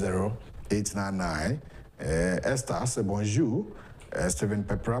 0240550899. Esther say bonjour. Stephen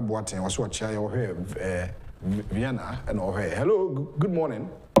Pepper Boatin was what chair your hair Vienna and or hair. Hello, good morning.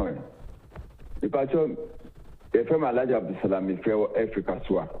 The patron, the firm Agyapong is fair Africa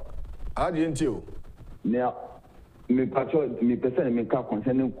Swa. How didn't you? Now, me patron, me person, me car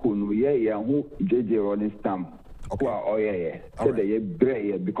concerning Kunu, yeah, who JJ Rolling Stamp. Okay. Oh yeah. So they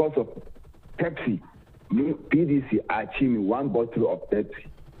are because of Pepsi, PDC achieving one bottle of Pepsi.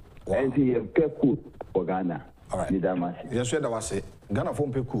 Wow. And he have cool for Ghana. All right. Yes, that was it. Ghana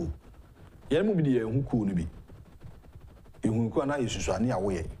phone pay cool. Yeah, maybe the who cool be. You who na is so near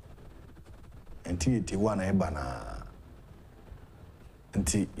away. And T1 ebana. And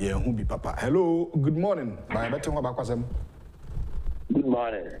T yeah who be papa. Hello, good morning. My better one back. Good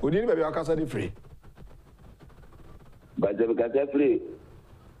morning. Good evening, baby. I can say free. But the can free.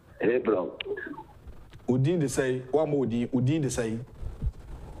 Hey, bro. Udin de say, one more Udin de say.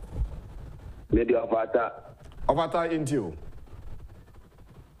 Maybe of Avatar into you.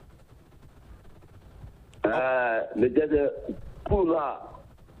 The judge, Kuna,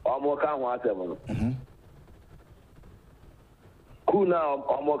 or more can want them. Kuna,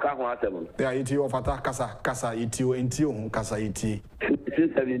 or more can want them. They are eating of attack, Casa, eat you, into you, Casa, iti.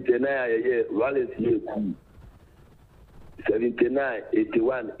 79, Wallace, 79,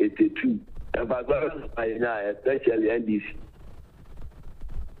 81, 82. And by especially NDC.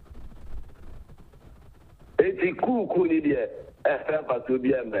 It's cool idea.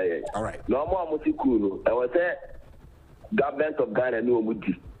 All right. No more cool. I was a government of Ghana no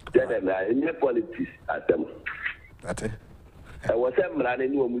mudi. Then I politics at them. That's it. I was a man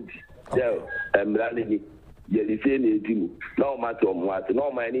no mudi. There, I'm running. You say anything. No matter what.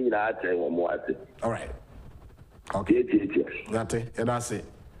 No money in that time. All right. Okay. That's it. That's it.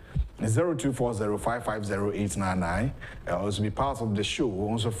 0240550899. Also be part of the show.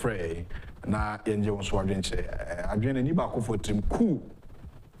 Also free. Na yenje won so adwenche adwene ni ba ko for trim cool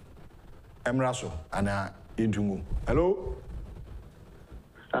emraso ana edungu. Hello.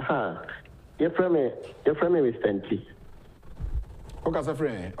 Aha, your friend Mr. T. Okay, sir,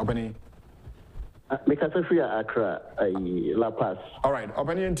 friend openi Me ka say free Accra La Paz. All right,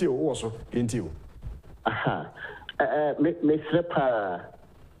 openi enti o also enti o. Aha, me slepa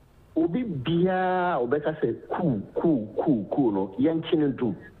obi bia obeka say cool no yenchine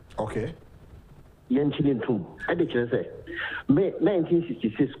do. Okay. Yenchine do. I dey say me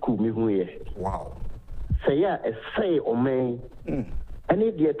 1966 cool me hu ye. Wow. Say ya say o me.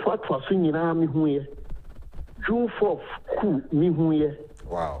 Ani de twatwa so nyina me hu ye. June 4th cool me hu ye.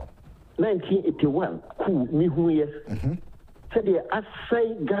 Wow. 1981 cool me hu ye. Say de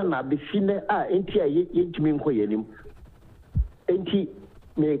asai Ghana be fine a enti a yentimi nko yenim. Enti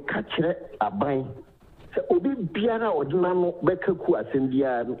me kachire aban se obi biara odina no bekaku asem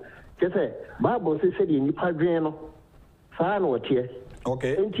biara no kese Bible say the nipa dwen no saa na wote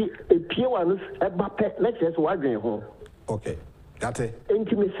okay enti epie wa no eba pe na kese wadwen ho okay that's it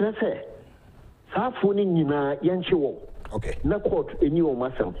enti me se saa fo ni nyina yenche wo okay na court eni o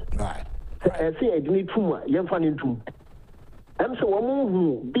masem right say edini tum a yemfa ne ntum am so wo mu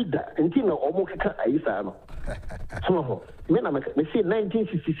hu bida enti na omo keka ayisa no so ho me na me say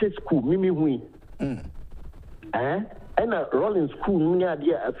 1966 school mimi hui ena rolling school nya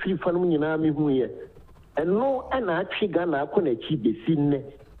dia afifa no nyina me hu ye eno ena atwi Ghana akona chi besi nne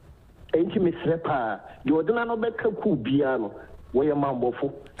enti me srepa de odina no beka ku bia no wo ye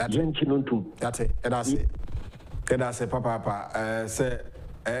mambofo yenchi no ntum that's it that's it papa say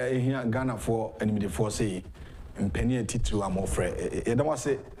here Ghana for enemy for say mpeni titu amofre you don't want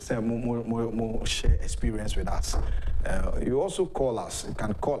say more share experience with us. You also call us. You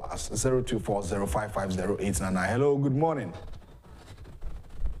can call us 0240550899. Hello, good morning.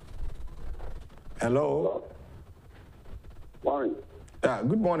 Hello. Morning. Yeah,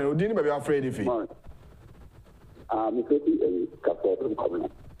 good morning. Udini baby afraid if you. Morning. Mr. Kappo coming.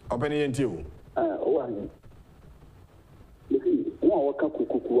 Open it into you. One. Listen, one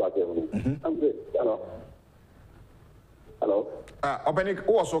kuku again. Hello. Open it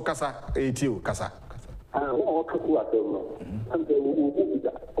also kasa etiu kasa. One kuku again. And they will be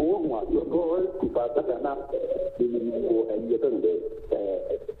that. One go to Patana and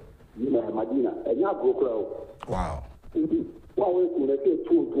you Madina and you go. Wow. One way to let you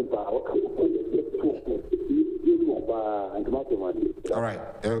all right.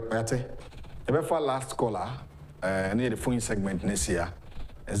 That's it. The last caller near the phone segment next year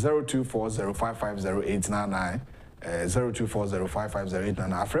 0240550899.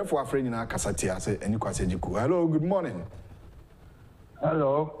 0240550899. Afraid for a friend in our Casatia say any Kwasejiku. Hello, good morning.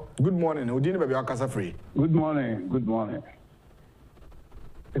 Hello. Good morning. Udini baby Akasa free. Good morning. Good morning.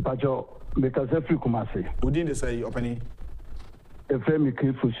 Epacho, because every Kumasi. Udini say opening. A friend me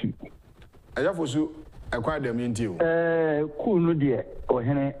came for you. Ajafosu acquired them into you. Cool no dear. Or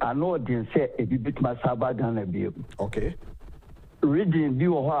Henry, I know didn't say a bit my Sabagana be. Okay. Reading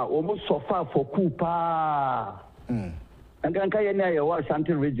view almost so far for Kupa. And can I watch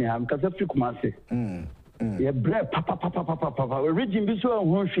until region? I'm because of Kumasi. Yeah, bread, papa, region Bissue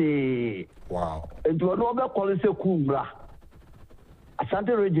and Honshi. Wow. And to another policy Kumbra.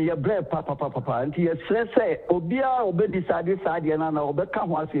 Asante region, yeah, bread, papa, and he say, Obia, Obe decided Sadiana, Obeka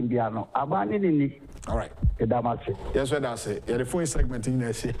was in Biano. Abandoned. All right. Yes, that's it. Yeah, the phone segment in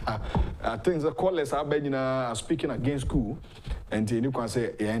there. I think the callers are speaking against school, and you can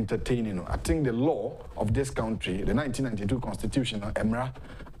say you're entertaining. I think the law of this country, the 1992 Constitution, EMRA,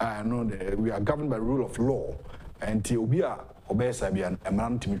 we are governed by rule of law, and Obia obey Sabian,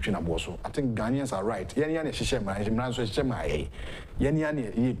 EMRA Timichina Boso. I think Ghanaians are right. Yani Shishema,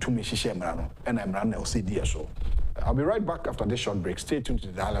 Yani to me Shishema, and EMRA LCD. So I'll be right back after this short break. Stay tuned to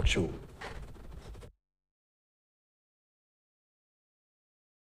the Dialogue Show.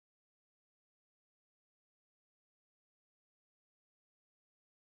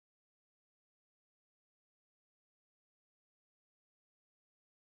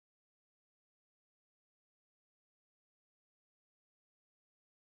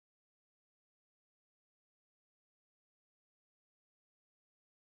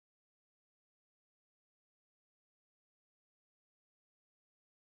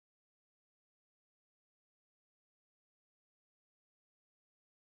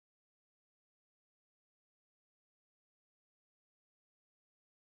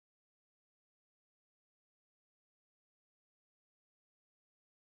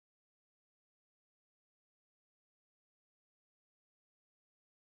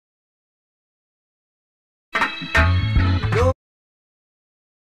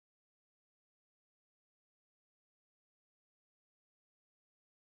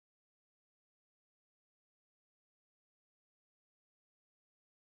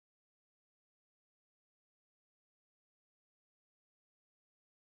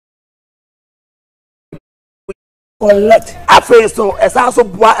 Collect. Afei so esa so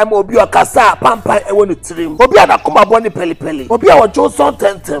boa em obi okasa pampan e wonu tirim. Obi adakoma bo ne peli. Obi a wojo son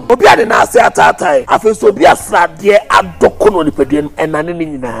tentem. Obi ade na ase atatai. Afei so obi asrade adoko no nipediem enane ni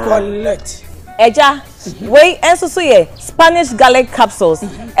nyina. Collect. Eja, we enso ye Spanish garlic capsules.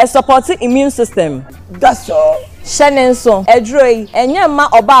 A supporting immune system. That's all. Shenenso, edroi, enyama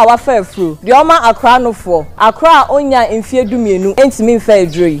oba awa fefru. The oma akra no for. Akra onya infie dumienu entimi mfa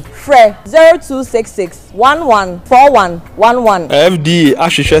edroi. Fre 0266 114111. FDA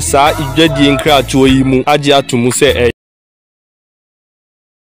ahwehwe saa igwadi nkra to yi mu agye atomu se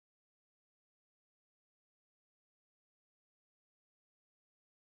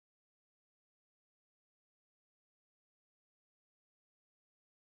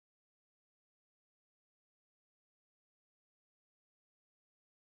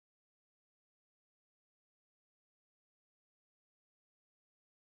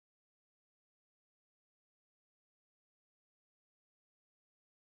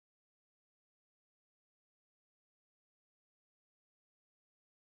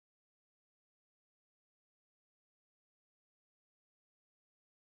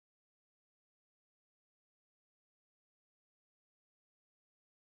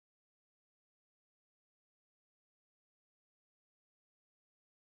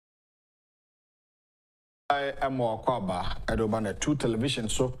I am Kwaba, Edobana 2 television,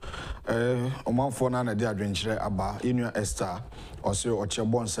 so Oman Fona and the adventure Abba, Inua Esther, also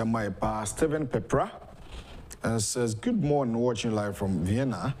Ochabon Sema Stephen Pepra, and says, good morning, watching live from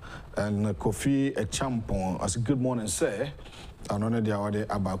Vienna, and Kofi Agyapong, as good morning, say, and on the hour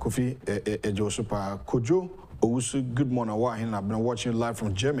Abba Kofi Josupa Kojo. Also, good morning, Wahin. I've been watching live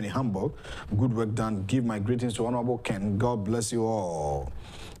from Germany, Hamburg. Good work done. Give my greetings to Honorable Ken. God bless you all.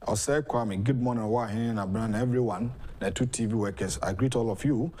 I'll say, Kwame, good morning, Wahin. I've been everyone, the 2 TV workers. I greet all of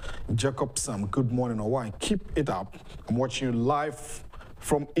you. Jacob Sam, good morning, Wahin. Keep it up. I'm watching you live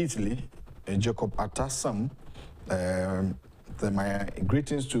from Italy. Jacob Atasam, my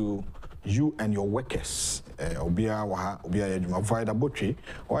greetings to you and your workers.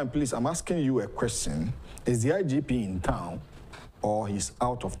 Please, I'm asking you a question. Is the IGP in town, or he's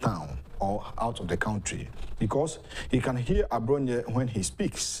out of town, or out of the country? Because he can hear Abronye when he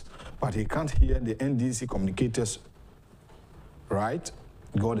speaks, but he can't hear the NDC communicators, right?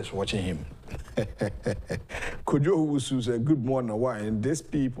 God is watching him. Kojo Usu said, good morning, why? And these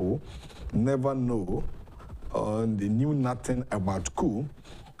people never know, they knew nothing about school.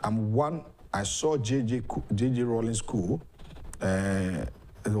 I saw JJ Rawlings school.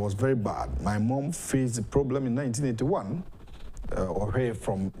 It was very bad. My mom faced the problem in 1981, or here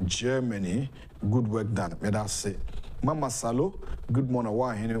from Germany. Good work done. May I say, Mama Salo, good morning.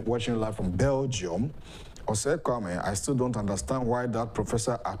 Watching live from Belgium. Or said, Kwame, I still don't understand why that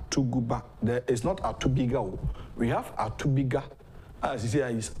Professor Atuguba. There is not Atubiga. We have Atubiga. As you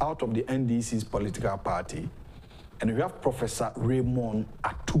say, he's out of the NDC's political party, and we have Professor Raymond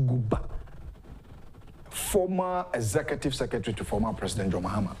Atuguba, former executive secretary to former President John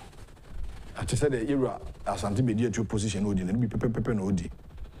Mahama. I said the era as anti-media position Odi, and be pepe no Odi.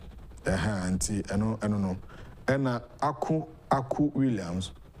 And I know. And Aku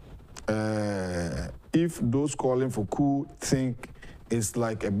Williams, if those calling for coup think it's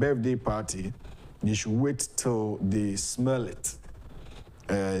like a birthday party, they should wait till they smell it.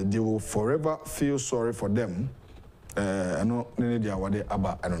 They will forever feel sorry for them. I know I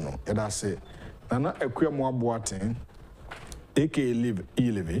don't know. And I say, Nana Ekwemo Boateng, aka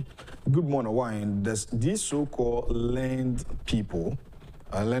Elevi. Good morning, wine. These so-called learned people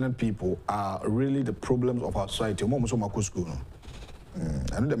are really the problems of our society. I know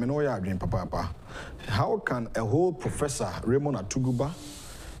you're dream, Papa. How can a whole Professor Raymond Atuguba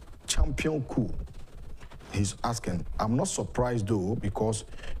champion coup? He's asking. I'm not surprised though, because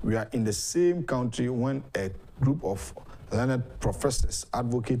we are in the same country when a group of learned professors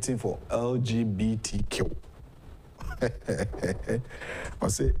advocating for LGBTQ. I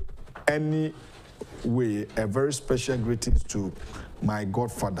say, anyway, a very special greetings to my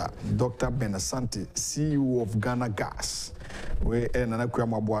godfather, Dr. Ben Asante, CEO of Ghana Gas, where Nana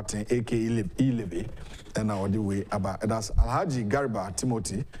Kwame Boateng, aka Elevi, and now the way about that's Alhaji Gariba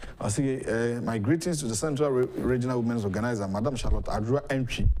Timothy. I say, my greetings to the Central Regional Women's Organizer, Madam Charlotte Adrua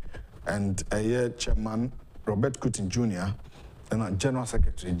Entry, and Chairman Robert Kutin Jr. and General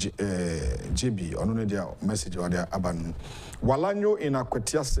Secretary JB on their message or their aban. Walanyo in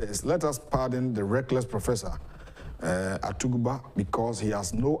Akwetia says, let us pardon the reckless Professor Atuguba because he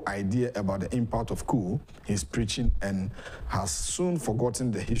has no idea about the impact of coup he's preaching and has soon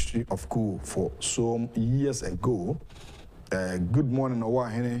forgotten the history of coup for some years ago. Good morning,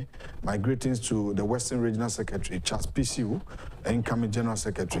 Owahene. My greetings to the Western Regional Secretary, Charles Bissue, incoming General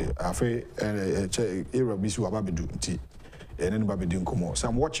Secretary, Afe Bissue Ababedu. So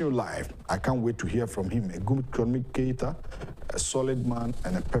I'm watching you live. I can't wait to hear from him. A good communicator, a solid man,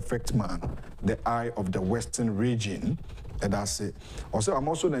 and a perfect man. The eye of the Western region. And that's it. Also, I'm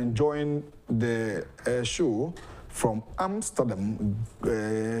also enjoying the show from Amsterdam.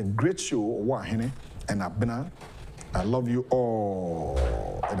 Great show, Owahene and Abena. I love you all.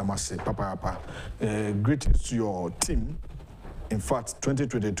 Papa. Greetings to your team. In fact,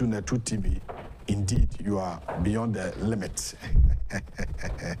 2022 Net 2 TV, indeed, you are beyond the limit.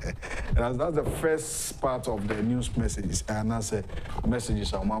 And that's the first part of the news messages. And that's a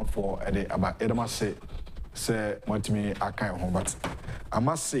messages I'm for about Edamase, say, Matimi Akai home. But I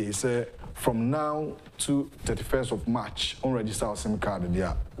must say, from now to 31st of March, unregistered our SIM card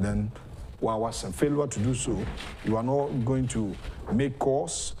there, then was a failure to do so, you are not going to make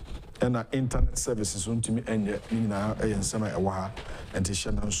calls and internet services on to me and some and to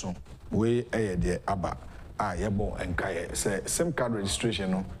so way a aba yebo and kaya say SIM card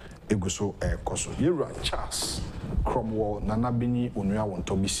registration no eguso koso Yura Charles Cromwell Nanabini Unua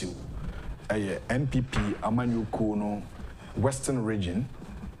wonto Bissue NPP Amanyuku no Western Region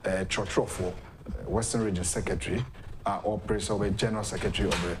Chotrofo Western Region Secretary or President General Secretary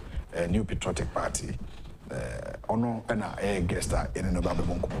of the New Patriotic Party. ono na guest in no babe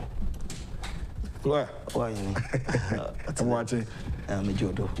bonko. Lawyer, why? I'm watching.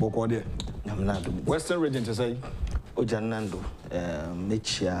 Jodo. Boko there. I'm not. Western region to say. Ojanando,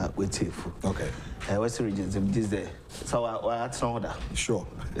 Mechia Wetifu. Okay. Western region is there. So I had some order. Sure.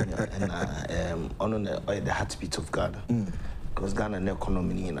 And on the heartbeat of Ghana. Because Ghana no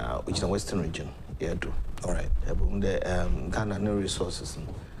economy in which is the Western region. Yeah, do. All right. The Ghana no resources.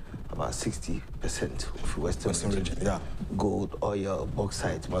 About 60% of Western region. Yeah. Gold, oil,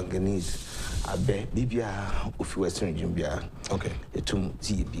 bauxite, manganese, abe, bibia of Western region. Okay. Etum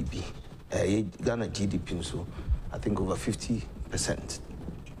GBB. Ghana GDP so I think over 50%.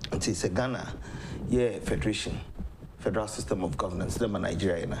 And it's a Ghana, federation, federal system of governance. Them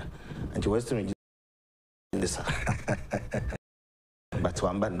Nigeria and the Western region. But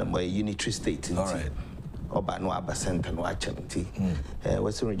one band a unitary state. All right. Oba no abasent and watching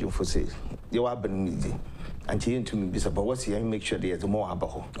Western region for say you are been and she into me this about what's here make sure there's more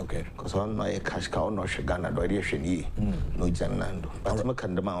about okay because on my cash cow no Ghana do ye no janando but me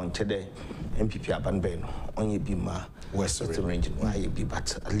can the mount today MPP aban on ye be ma Western region why ye be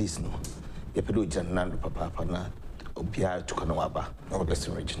but at least no ye pedo janando papa na obia to kanawaba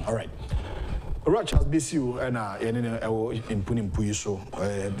Western region. All right. Charles Bissue and in Punimpu so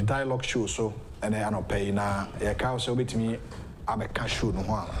the dialogue show so and I don't pay na ya ka so betimi abeka show no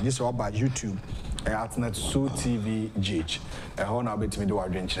ho this is about YouTube atnet so TV GH ho na betimi de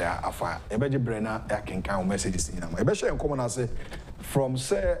wadwen kire afa e beje bre na ya kenkan messages in am e be share common as from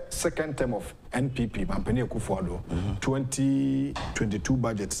say second term of NPP Mampani Akufo-Addo 2022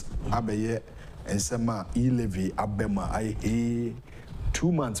 budget abeye ensema e-levy abema ai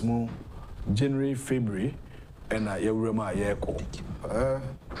 2 months more January, February, and the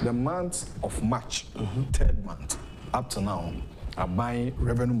month of March, third month, up to now, are buying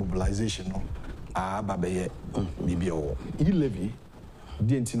revenue mobilization. Babaye, BBO. E-levy,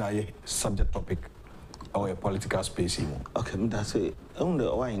 the subject topic or a political space. Okay, that's it. Only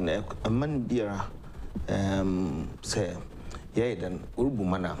wine, a man beer, say, then,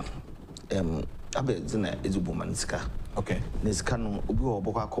 Urubumana, Abedzina is Ubumanska. Okay. This canon ubi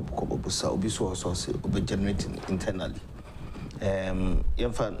oboka kobusa ubi so source ubi generating internally.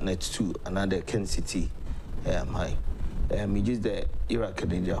 Yemfa net 2 another Kencity high. We use the Iraq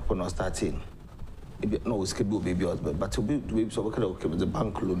and Agyapong starting. No schedule baby but to be so okay the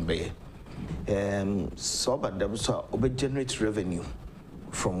bank loan bay. So but them so ubi generate revenue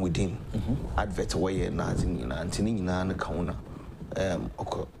from within. Advert away and antini na kauna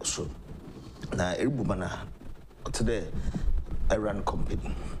okay so na erubumana today I run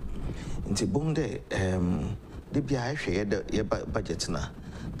company into bonde the bia share the budget na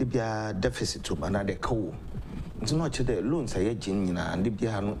the bia deficit to another co it's not the loans I gin and the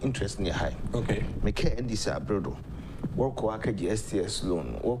bia no interest near high. Okay, make care and this abroad work work STS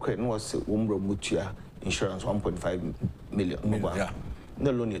loan work was umbro mutua insurance 1.5 million yeah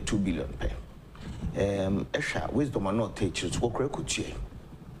no loan 2 billion pay esha wisdom are not teachers work kuchie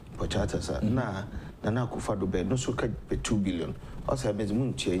pochata sa na Nana Akufo-Addo bed no so 2 billion. Also have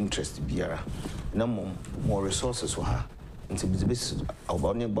been interest biara. No more resources for her. Into business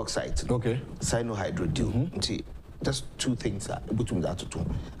about bauxite. Okay. Cyanohydro deal. Into just two things that between that two.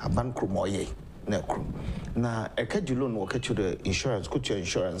 A bank moye na crew. Na a catch loan will catch you the insurance, cut your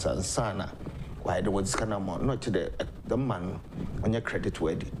insurance and sana. Why the words can not to the man on your credit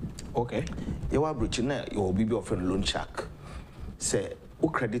worthy. Okay. You are breaching your baby offering loan shark. Say o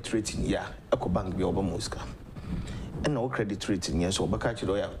credit rating ya eco bank bi oba muska and no credit rating yes obaka chi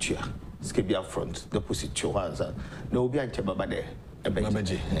do ya tua ske bi upfront deposit cho hansa na obi anche baba de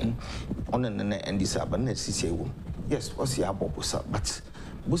ebeje on na and this happen na sisi ewu yes what's ya bobusa but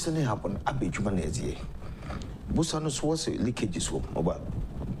busa ne happen abejuma na ezie busa no so was leakages wo oba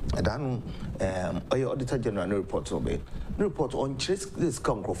adanu oyo auditor general no report obe no report on trace this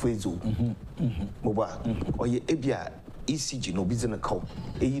congrofo ezo oba oye ebia ECG no business call,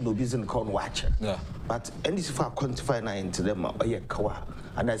 no business call watch. Yeah. But and this for quantify na into them kawa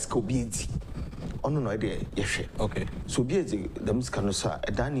and that's ko BD. On no idea yes. Okay. So BD them can so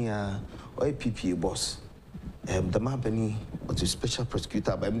Dania or PPA boss. The company or the special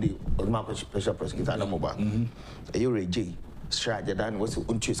prosecutor by the special prosecutor na mobile. You J. Strategy dan was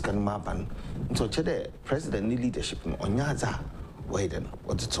unchoose can mapan. So the president leadership on yaza widen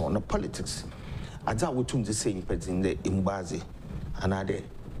what it's on the politics. Aza wotum the same person the imbazi another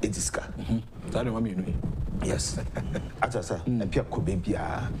ediska that do me yes aza sa e pia ko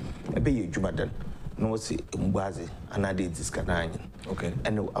bebia e be yejumadan no say imbazi another ediska na anyin. Okay.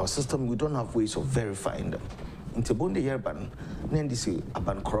 And our system we don't have ways of verifying them into bonde yerban then this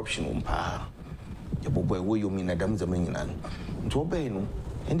about corruption umpa boy wo you mean adam zaman nyina nto obey no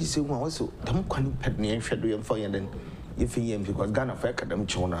and say one also dem kwani ped ne hwedo yem for yen den if yem because Ghana for academic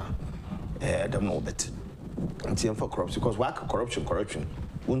chona dem no bet nti for corruption because why corruption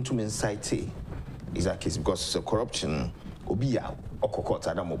want to incite is a case because corruption obi ya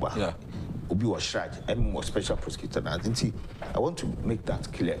okokota adam oba yeah obi was charged and more special prosecutor now I want to make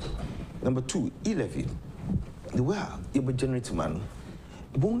that clear. Number 2, e-levy the way you generate man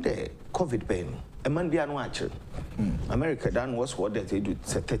boom the COVID pain a man be no actually America done was what they do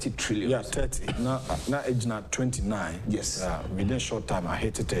 30 trillion. Yeah, 30. Now age not 29. Yes. Within short time I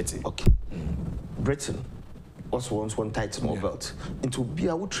hit 30. Okay. Britain was once one tight more belt into be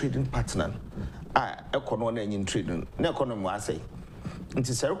our trading partner. Economy in trading. Na economy was say.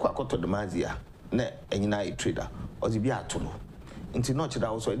 Into Serco akoto the mazia. Na enyina trader. Or the be atolo. Into not that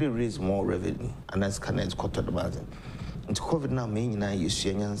also they raise more revenue and that's connect quarter the margin. Into COVID now mean na you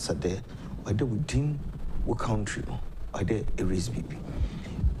see any answer there. Or they within what country or they erase BP.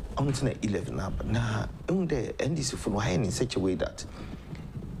 On to 11 up now. There and this for why in such a way that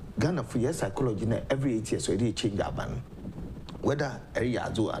Ghana for your psychology every 8 years so they change our ban. Whether a year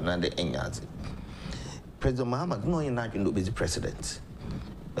do another enyas. President Muhammad no in that you know busy president.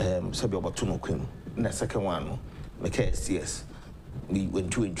 Sabi Obatuno Queen. The second one, make SDS. We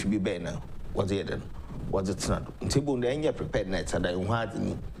went to tribute banner. Was it then? Was it not? Until the end, prepared nights and I had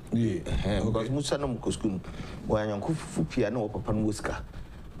me. Yeah, because Musanum Kuskun, where I'm Kufu piano upon whisker.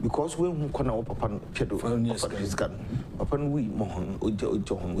 Because when we corner up upon Chedo upon we Mohon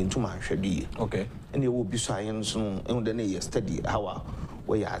John into my shady. Okay. And there will be science on the near steady hour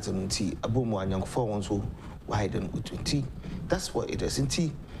where you had to see a boom and young phones who widen with 20. That's what it is. In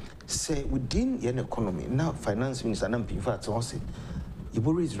tea, say within an economy now, finance minister and in fact, also you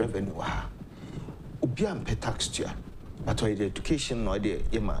will raise revenue. Ubian pay tax tier. But the education or the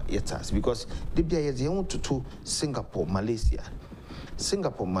Yema yetas because the BIS they want to Singapore, Malaysia.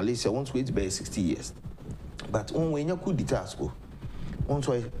 Singapore, Malaysia wants wait by 60 years. But when you could details go, once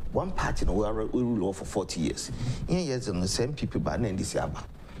one party we rule for 40 years. In years and the same people but then this year,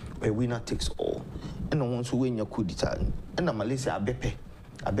 where winner takes all. And once when you could detail and the Malaysia Bepe,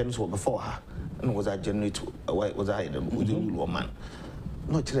 I been so before her, and was I generator was I the rule man.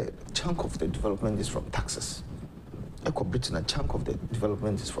 Not a chunk of the development is from taxes. Eco Britain, a chunk of the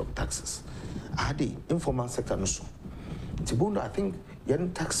development is from taxes. The informal sector no so. Tibondo, I think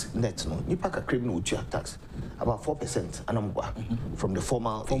yen tax net no. You pack a criminal tax about 4% from the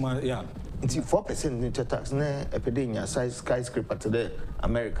formal yeah. It's 4% net tax. Ne epidemia size skyscraper to the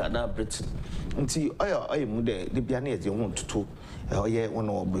America na Britain. Until oya mude the biane you want to yeah one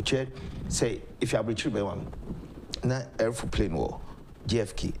or bridge say if you are bridge by one na airplane war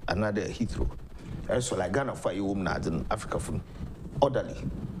JFK another Heathrow. So like Ghana for you na in Africa from orderly.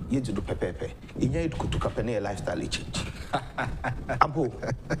 You do pepepe. In you could to company a lifestyle change. Ampo,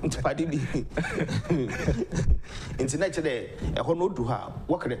 into party. Internet today, a honor to her.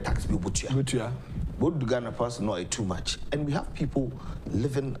 What can the tax be but you? Both the Ghana person know it too much, and we have people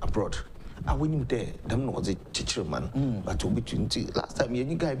living abroad. And when you there, them know the teacher man, but between last time you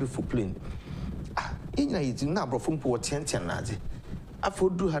guy before plane. In you now brought from poor Tian Nazi. I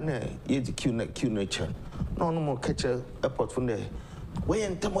for do her ye the Q nature. No more catch a airport from there.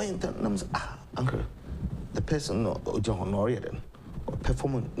 When uncle, the person no John or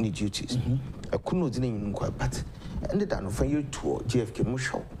performing any duties. I couldn't name quite but ended down for you to JFK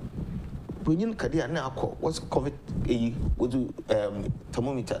Mushaw. When you Kadia now call what's COVID would do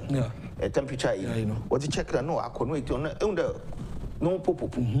thermometer, a temperature, what the check no I couldn't wait on under no popo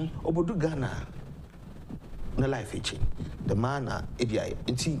or do Ghana. No life itching. The man, ABI,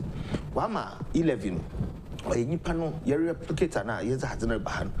 Wama 11 or any panel, you replicate and yes, I had no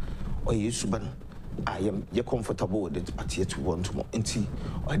ban or you suban. I am you're comfortable with it, but yet you want to more. And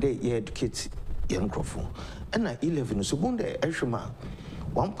or they educate young Crawford. And I 11 so one day, Eshuma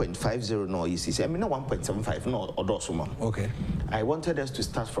 1.50 no, you see, I mean, 1.75 no, or dosuma. Okay. I wanted us to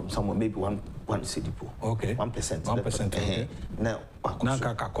start from somewhere, maybe one city pool. Okay. 1%. 1%. Okay. Now,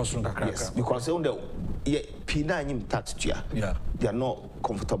 yes, because on the Pina tax yeah, they are not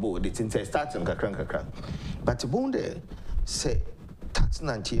comfortable with it. Since I started kakran. But one day, say, tax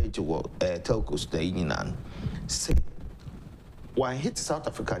 98 telcos the Union say, why hit South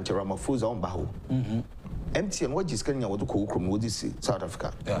Africa and Ramaphosa on Bahu? MTN what is Kenya what to call from this South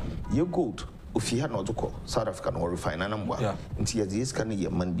Africa. Yeah. You gold if you had not to call South African or refine and yeah. Until this can be a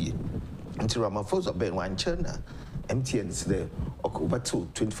man be. Until Ramaphosa Ben one China, MTN is there over to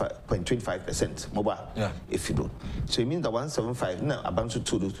 25.25% mobile. Yeah. If you don't. So it means that 175 now about to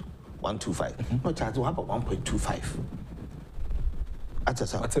 125. No charge to have a 1.25.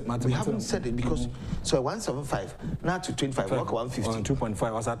 We haven't said it because so 175 now to 25 work 150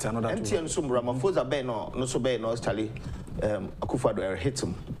 2.5 was at another MTN so Ramaphosa Ben no so Ben no Charlie akufo-addo hit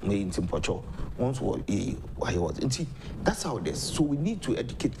him in Timpocho once what he was and that's how it is. So we need to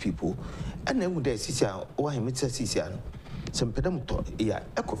educate people and then with the CCR or him it's a CCR some pedamto yeah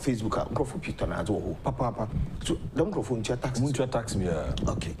echo Facebook microphone Peter na zo papa so the microphone tax yeah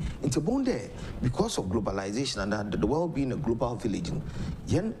okay it's a bond there because of globalization and the world being a global village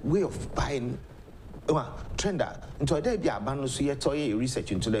yen way of buying trender into a day be abandoned so yet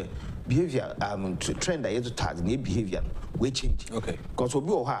research into the behavior trend that you to the behavior we change okay because we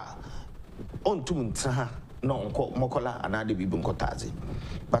go on to no mokola another be bunkotazi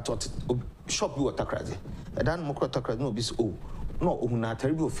but what shop you attack and then mokota no bis no na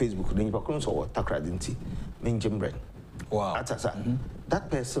terrible Facebook then you can so attack nti menjem brand wow atasa that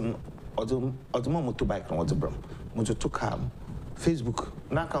person odo motorbike no odo bram moto to come Facebook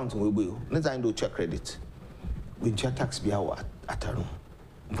na account we go na zain do check credit we check tax be our ataro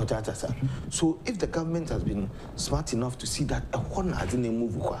so if the government has been smart enough to see that a one has in a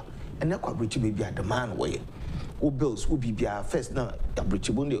move and that bridge maybe a demand way who bills will be first now a bridge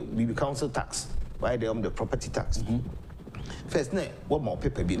will council tax why they the property tax first now what more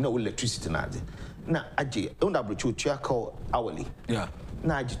paper be no electricity now aji on that bridge will call hourly yeah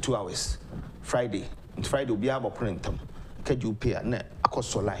now 2 hours Friday will be able print them can you pay na cost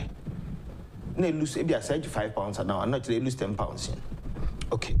so lie na lose maybe I said £5 an hour not they lose £10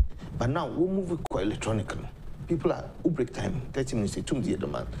 okay but now we move quite electronically people are who break time 30 minutes to the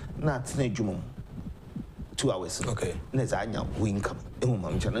demand na tina jumum 2 hours okay na za anya income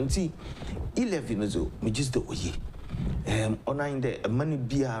mam chananti 11 is me just the oye online the money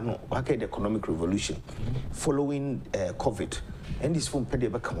bia no waka the economic revolution following COVID and this from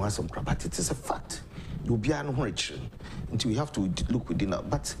pede back one some but it is a fact you bia no rich until we have to look within our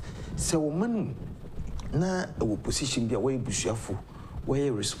but so woman na a position bia way busuafo way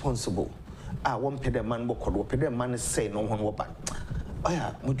responsible one pede man bokod pede man say no one wo ban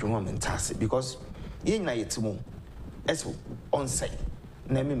oya mudwuma mentase because yen na yetimo as on say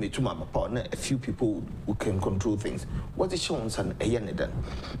na me metuma papa na a few people who can control things what is shown san eyenedan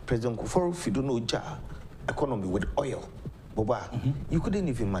president Kuforo fido no ja economy with oil boba you couldn't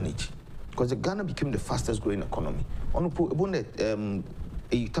even manage because Ghana became the fastest growing economy on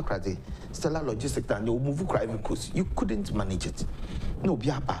a takrade Stella Logistics and you move private coast you couldn't manage it no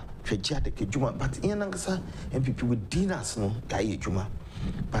biaba hwejia de kejuma but inangasa MPP with dinners no gaye juma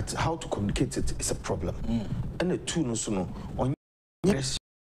but how to communicate it is a problem and the two no so no on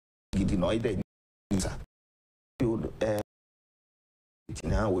gidi no ida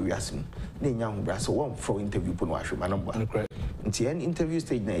now we ask him young brass one for interview put wash my number nti an interview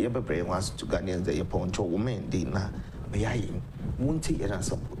stage na yebere wants to Ghanaians the Agyapong women dey na meyayin won't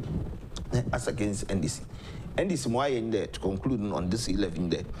answer as against NDC why in there to conclude on this 11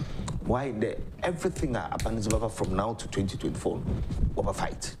 day why there everything happens from now to 2024 over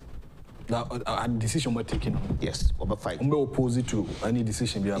fight now a decision we're taking yes over fight we oppose it to any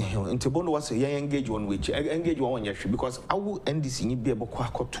decision we have Bondo was a engage one which engage one year because I will NDC ni be able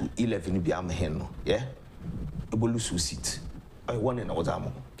to 11 be am hen yeah ebolusu seat I won in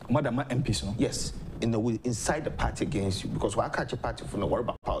Ozamo madam MPs no yes in the inside the party against you because we catch a party from the World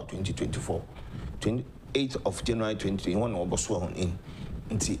Power 2024 28th of January 2021 oboswo in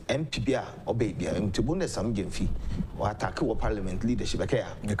nti MPBA obebia nti bonde sam gemfi o attack wo parliament leadership okay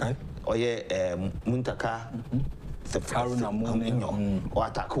oye Muntaka Haruna Mono or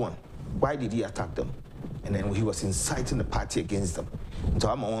attack one why did he attack them and then he was inciting the party against them so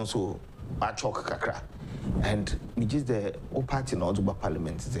I'm also a chalk kakra and me just the party in Oduba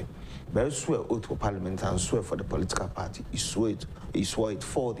parliament say very swear oath for parliament and swear for the political party he swore it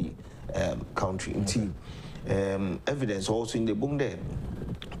for the country until evidence also in the book there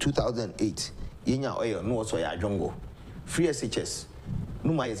 2008 yenya oil no so ya jongo free SHS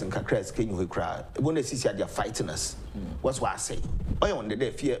no my is in kakras can you cry when they see they are fighting us what's what I say oil on the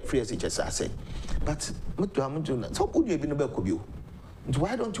day free SHS I say but so would you be no back you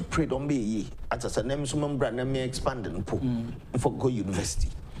why don't you pray don't be as a name some brand name expand and for go university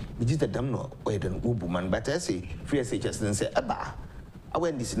we just the damn no where then man but I say free SHS and say aba I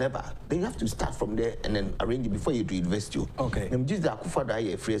went this never. Then you have to start from there and then arrange it before you do invest. Okay. Them just the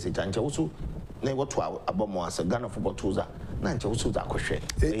akufo-addo free as a chance. Also, then what to about as a Ghana football toza. Nancha also that question.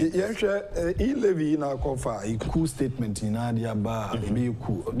 Levy in our cover a cool statement in Adia bar. Be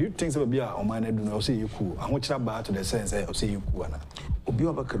cool. Do you think so? Be a man do not say you cool. I want you to to the sense of say you cool. Obi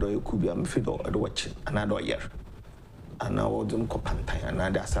abakado you could be a fiddle at watch another year. And now don't copantine and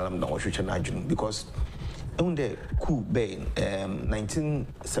another salam don't watch because On the coup bay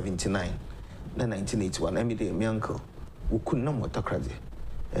 1979 na 1981 I made my uncle who could not motocrazy.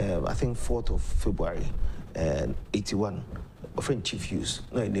 I think 4th of February 81 a French chief use,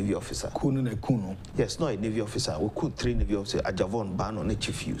 no a Navy officer. Kuno. Yes, no a Navy officer. We could 3 Navy officers Agyapong ban on a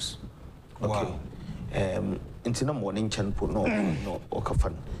chief use. Okay. Wow. Into no morning chanpo no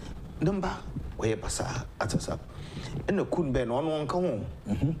okafan. Number where pasa atasa. And the kun ben on come home.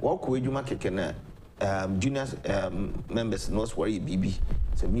 Walk away you make junior members knows where BB.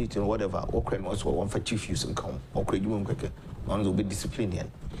 It's a meeting or whatever. Or was one for chief use and come. Or could you quicker. One will be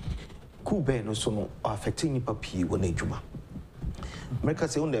disciplinarian. Cool ben no so affecting papi when they juma. America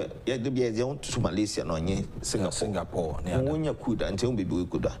say on the to Malaysia no Singapore. When you could until baby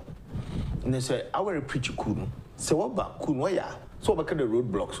good. And they say our preacher couldn't. So what about couldn't so back at the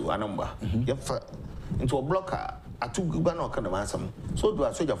roadblocks a number. Into a blocker. I took Gubano kind of answer. So do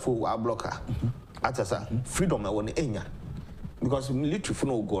I soldier for our blocker. Atasa freedom I want enya. Because military for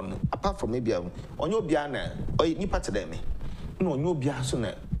no gone. Apart from maybe on your biana or you part of them. No, no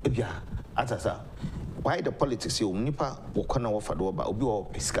biasuna ebia atasa. Why the politics you nipa wakana offer do ba obi o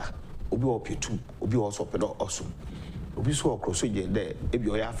pesca, obi o petu, obi also pedo also. Obi so across there ebi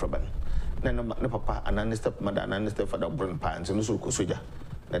o ya afraban. Na papa and step mother and step father burn pants and so soja.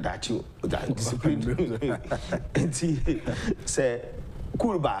 Na dachi that discipline. And see say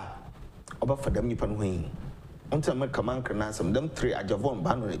kurba oba for them nipa no hin. Until my command can answer them 3 Agyapong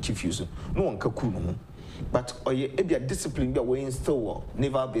ban on a chief use. No one can cool. But a discipline that way in still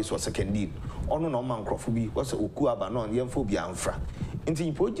naval base was second deal. On no man crofobia was a ukuaba non yamphobia and fra. Into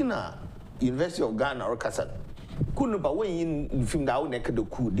Pogina, University of Ghana or Cassan. Couldn't but when in film down neck the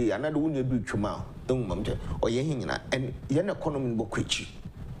coup day, another one you do chuma, or yehina, and yen economy boquichi.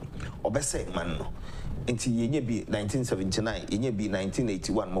 Or best say, man. Until ye be 1979, ye be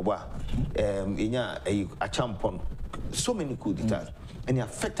 1981, Moba, Agyapong, so many coup d'etats, and it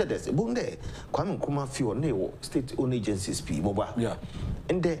affected us. Bunde, Kwame Nkrumah few neo state-owned agencies, Moba, yeah,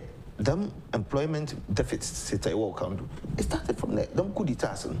 and them employment deficits I walk on. It started from there. Them coup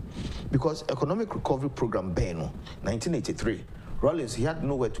d'etats, because economic recovery program Beno, 1983, Rollins he had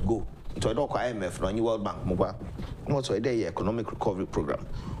nowhere to go. So I don't call IMF, no New World Bank, Moba, no so there economic recovery program.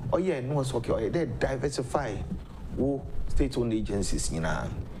 Oh yeah, no it's okay. Oh, yeah, they diversify state-owned agencies.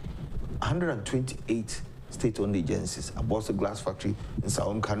 128 state-owned agencies. A Bossa glass factory in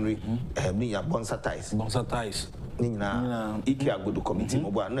Southern country. Bonsa ties. IKEA good committee.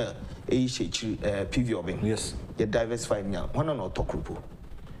 Mobile no. PV Obin. Yes. They diversify now. One on Otokrupo.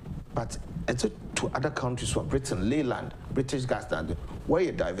 But it's to other countries from Britain, Leyland, British Gas Standard, where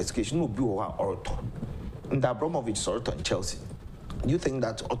your diversification will be over Oroto. And Abramovich Soroto in Chelsea. You think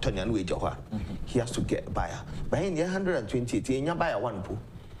that Otonian wage he has to get a buyer. By in the 128, you buy one pool.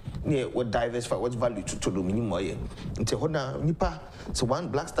 Near what diversify, what's value to the minimum. Until Hona Nipa, so one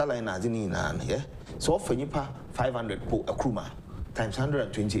Black Star line as in yeah. So for Nipa 500 po a kruma times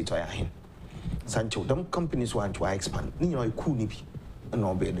 128 to him. Sancho, them companies want to expand. You know, cool nippy.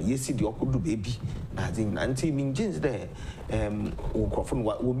 No better. You see the awkward baby. I think Nancy mean jeans there. What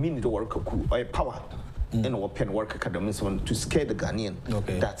will mean the work of cool or power. And our pen work academies to scare the Ghanaian.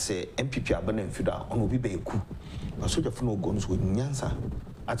 Okay. That's a MPP Abandon Fida on Obi Beku. A soldier for no guns with Nyansa.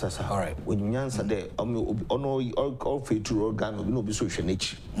 Atasa. All right. When Nyansa there, all faith to organ will no be social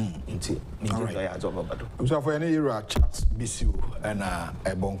nature. So for any era, chats Bissue and a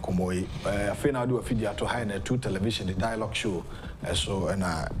bon comoy. I think I do a video to high 2 television, the dialogue show. So and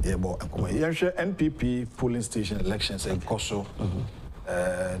NPP polling station elections in Koso.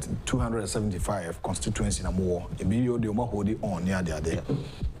 275 constituency na more. A video the Oma hold it on near there.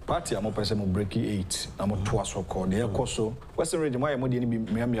 Party I'm person breaking 8. I'm to us called the Koso. Western region why am be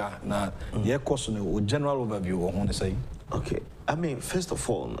Miamia na the Koso general overview I want to say. Okay. I mean first of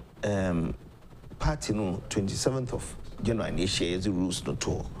all, party no 27th of January initiate the rules no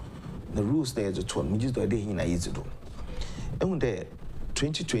tour. The rules there is a tour, which is the day in a easy do. And there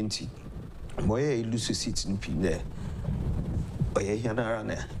 2020 why I lose seats in P there. Oye hiana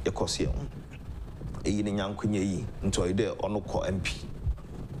na ekosie ho eyi ne nyankonya yi nto ide ono ko MP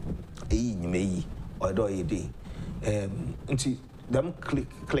eyi nyime yi odo yede nti them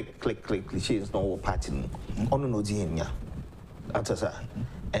click cliches no party ono no di nya atasa.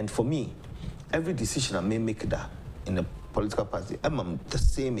 And for me every decision I may make that in the political party I'm the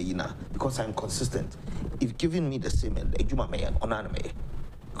same because I'm consistent. If giving me the same ejuma me onana me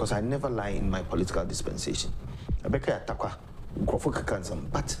because I never lie in my political dispensation. Abeka atakwa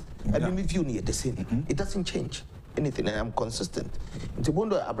but I don't view near the same. It doesn't change anything, and I'm consistent. Into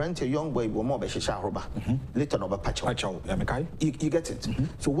Bondo, I brand a young boy, more later over patch. You get it.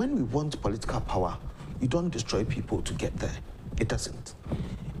 So when we want political power, You don't destroy people to get there. It doesn't.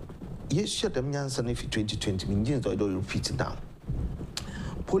 Yes, shut them Yansan if 2020 means I don't repeat it now.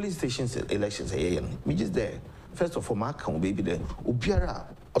 Police stations elections are me just there. First of all, Mark can baby there. Ubiara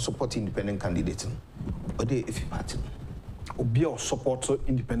or support independent candidate. Or they if you party. Ubia or support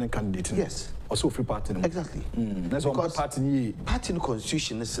independent candidate. Yes. Also free party. Exactly. That's because party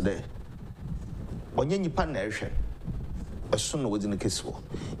constitution is there. When you pan nation, as soon as in the case for.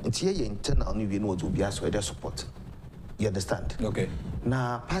 It's here internal new was Ubia so their support. You understand? Okay.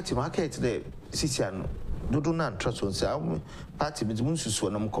 Now party market today, Sisian. Do not trust on say party means Munsu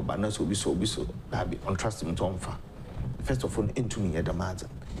and Cobanas will be so untrusting to Onfa. First of all, into me at the matter.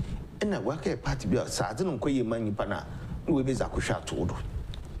 And I work a party be outside, I don't quay money pana, no way Zakusha told.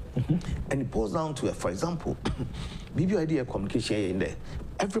 And it boils down to, for example, BB idea communication in there.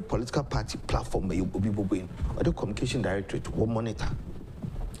 Every political party platform may be going, or the communication directorate will monitor.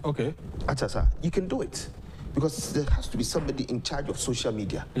 Okay. You can do it. Because there has to be somebody in charge of social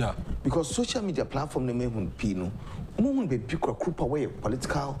media. Yeah. Because social media platform they may be no be big group away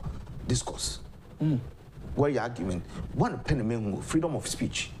political discourse. Where your argument one pen freedom of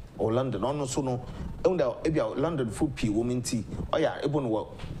speech or London or no so no London food p woman tea or yeah able what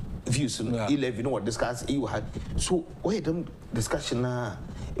views 11 what discuss you had so where them discussion na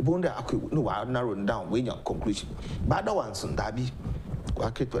no narrowing down when your conclusion but other ones on Dabi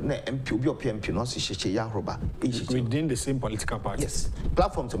within the same political party. Yes.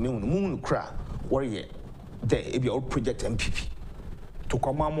 Platforms are moon cry warrior there if your project MPP to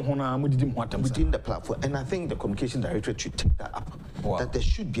come within the platform. And I think the communication director should take that up. Wow. That there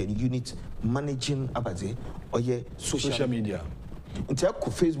should be a unit managing abaze or social media. Until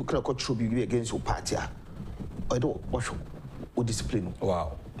Facebook record be against your party. I don't watch or discipline.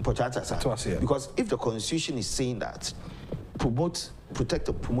 Wow. Because if the constitution is saying that protect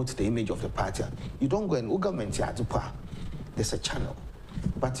or promote the image of the party, you don't go and government there's a channel.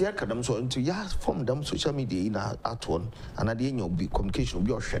 But here can so into form them social media in at one and at the end you'll be communication will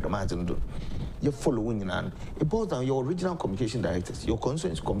be your share the you're following and it boils down your original communication directors, your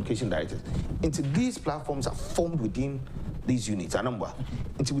constituency communication directors. Into these platforms are formed within these units, a number.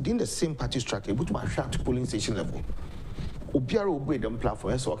 Into within the same party structure, able to attract to polling station level. Ubiara obey them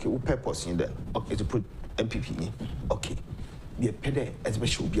platform, so okay, what purpose in there? Okay, to put MPP in. Okay. Be a pede,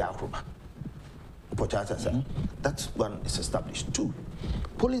 especially be a roba. That's one is established. Two,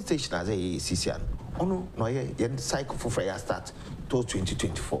 polling station as a CCN. No, yen cycle for fire start till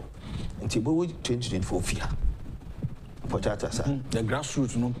 2024. Until 2024 fear. The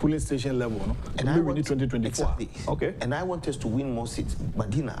grassroots, no polling station level, no. And I want 2024. Exactly. Okay. And I want us to win more seats.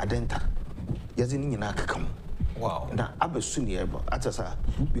 Madina Adenta. Yazini Nakam. Wow. Now,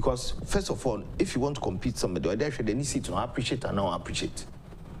 because first of all, if you want to compete somebody, there should any seat to appreciate and not appreciate.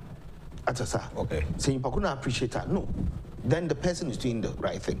 Okay. Saying you appreciate her, no. Then the person is doing the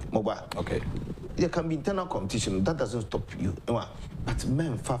right thing. Mobile. Okay. There can be internal competition. That doesn't stop you. But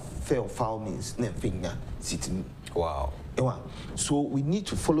men fair or foul means nothing sitting. Wow. So we need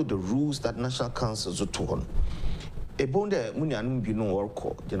to follow the rules that national councils are to. I don't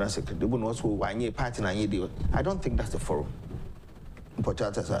think that's the forum.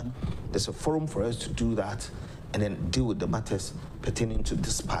 There's a forum for us to do that and then deal with the matters pertaining to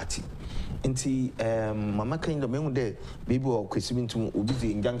this party. Inti mama kind of me baby or question to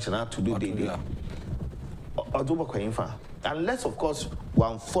the injunction to do the unless of course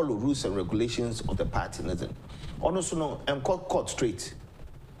one follow rules and regulations of the party. Also no court straight.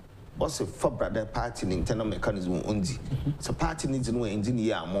 Also, for brother party in internal mechanism only. So party needs to know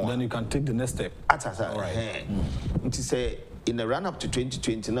engineer more. Then you can take the next step. Right. To say in the run up to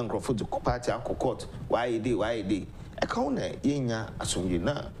 2020, non Crawford the party court. Why they? A corner yenya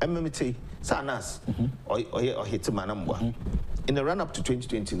asungina. MMT sanas or hit a man. In the run up to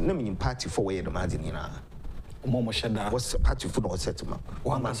 2020, no meaning party for way the margin. Momo Shada was a party for no settlement.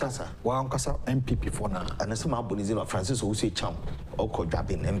 One Kasa MPP for now. And some abonizin of Francis who say chum or called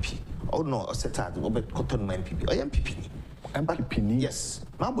Jabin MP. Oh no, or set out over cotton MPP or MPP. MPP, yes.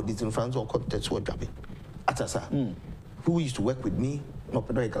 Mabodis in France or called that's what Jabin. Atasa, who used to work with me, no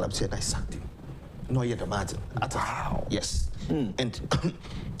pedagogical said I sacked him. No, yet a margin. Wow. Yes. And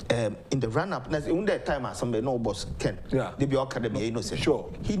in the run up, in that time, somebody no boss Ken. Yeah. They be academy innocent. Sure.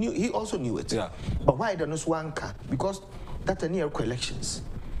 He also knew it. Yeah. But why don't know one car? Because that are near elections.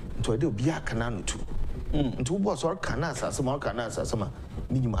 To do be a canan too. To boss or canas as some canas as some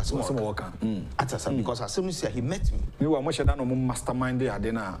minimum some worker. Because as soon as he met me. We were much than mastermind there,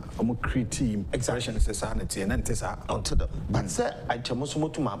 then a create team expression is sanity and then onto them. But sir, I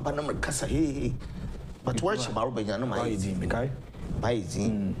chamosumo to my banner casa hey. But why Shamaru Bayano my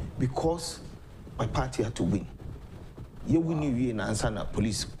because my party had to win. You win you and answer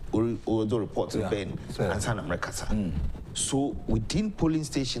police or the reports Ben and San America. So within polling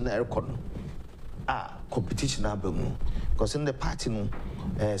station aircon competition album because in the party no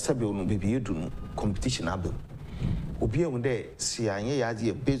Sabio no baby you do competition album. Obi when they see anye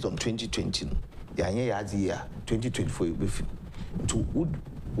yadi based on 2020 the anye yadi 2024 you be to who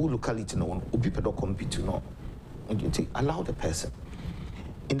locality no one obi pedo compete no you allow the person.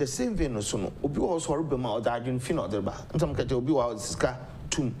 In the same vein, no, so obi was horrible. Ma odajun fin odeba. Ntam kete obi wa ska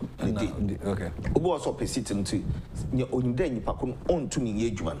tum. Okay. Obi was opposite nti. Nye onimde nipa kun on tum nye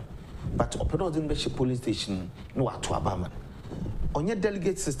adwuma. But opedo dem be polling station no ato abaman. Onye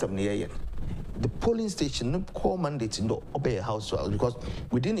delegate system ne yeye. The polling station no call mandate no obey house because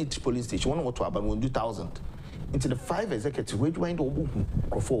within each polling station one to abaman 1,000. Into the 5 executive we joined obu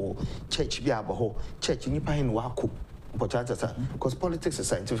for church bi abaho church nipa hin wako. Because politics is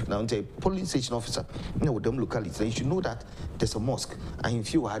scientific now. The polling station officer, you know, with them localities, you should know that there's a mosque, and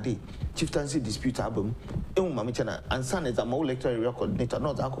if you are the chieftaincy dispute album, and son is a more electoral area coordinator,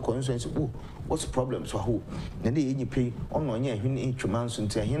 not a constituency. Oh, what's the problem? So who? Then they pay on one year, each month, and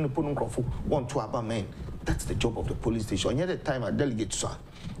say, here, put on 1 to about men. That's the job of the police station. Any other time, a delegate, sir,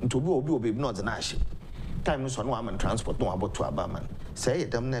 and to be not an ash. Time is on one transport, no about to Abaman. Say,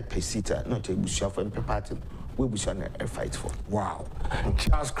 them net pay seater, not a bush for party. We wish a fight for. Wow.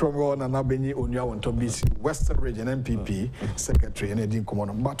 Charles Cromwell and Abeni Onya on Bissue, Western Region MPP Secretary and Edin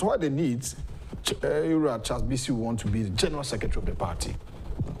Common. But what they need, Charles Bissue want to be the General Secretary of the party.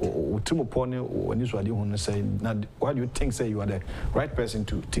 Why do you think say you are the right person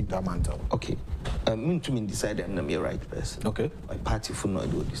to take that mantle? Okay. Me to me decide I'm the right person. Okay. My party for no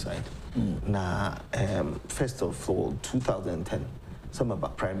do decide. Now, first of all, 2010. Some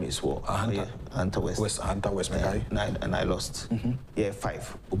about primaries were Hunter West. And I lost. Yeah,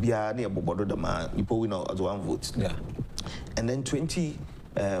 5. Ubia near Bobodo the man, you put win as 1 vote. Yeah. And then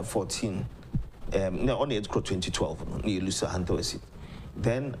 2014, no, only it's 2012, you lose Hunter West.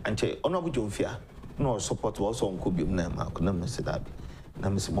 Then, and Honorable John Fia, no support was on Kubium Nama, Kunam Sedabi,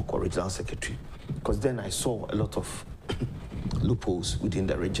 Namismoko Regional Secretary. Because then I saw a lot of loopholes within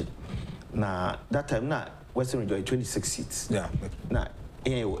the region. Now, that time, now, Western Region 26 seats. Yeah. Now,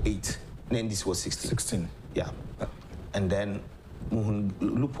 8. Then this was 16. 16. Yeah. And then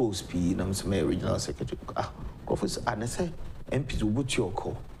loopholes P. Namsame Regional Secretary. Professor Anase MP to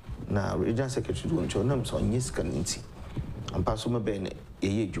Butchoko. Now Regional Secretary to Nams on Yescaninti. And Pasuma Ben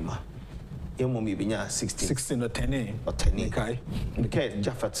Juma. Yemomi Binya 16. 16 or 10. Or 10. Okay. The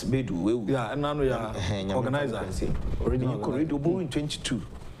Jaffat's Bedu. Yeah, and now we are organizer. Original corridor in 22.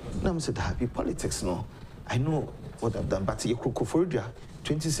 Nam said happy politics no. I know what I've done, but you could for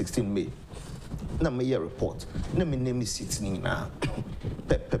 2016 May. Na me year report. Na me name is sitting now.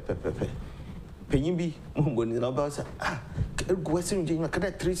 Penyimbi mumboni na ba say Western Region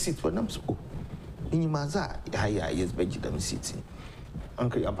kada 3 seats but nam so. Inyimaza ya yes beji them sitting.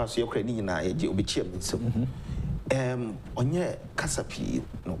 Uncle ampaso your credit na ye obi chia nsem. Onye kasapi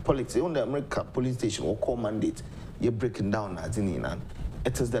no politics on the America police station or call mandate you're breaking down as in.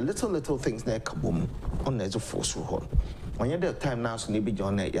 It is the little things that kabum on the force hold. When you're there time now, so maybe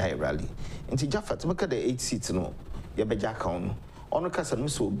John a rally. Into Jaffa, look at the 8 seats, no, you be jack on the castle,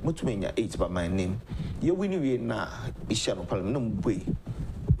 so much mean 8 by my name. You win you na Michelle Parliament, no way.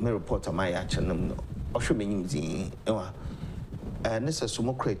 My reporter, my action, no, or should mean and this is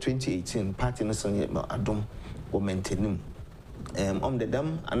Sumo 2018 party in Sunday, Adom, or maintain him. On the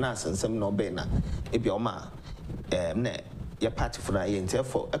dam, and us and some no banner, if your ma, your party for that, and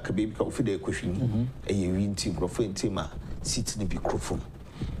therefore, I could be because of the question, a win team, Grofin team, sitting in the microphone.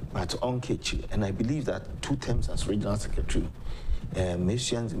 But on Ketchy, and I believe that 2 terms as regional secretary,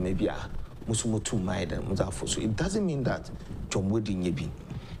 Messians maybe are Musumutu Maid and Muzafo. So it doesn't mean that John Woodin Yebi,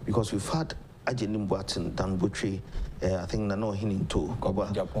 because we've had Agyapong Button, Dan Butchery, I think Nano Hininto,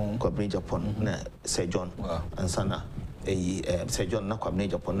 Kwabri Japan, Sir John, and Sana, Sir John Nakwabne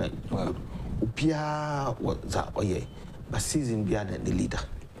Japan, Upia was that way. But season beyond the leader.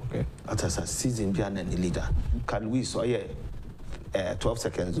 Okay. At a season beyond the leader. Can we saw 12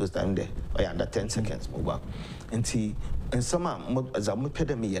 seconds those time there? Or under 10 seconds move up. And see, and some as a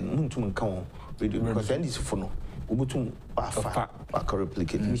pedemi and Muntum come radio because then this phone Ubutum Bafa back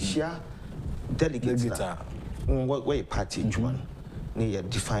replicate. We share delegates what party one near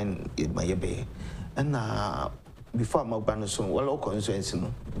define it my bay. And before my banner well all concerns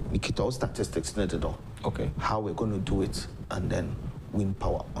we keep all statistics net at all. Okay. How we're going to do it and then win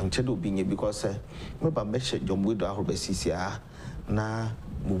power. On Chedo being because maybe measure John Widow or BCCA na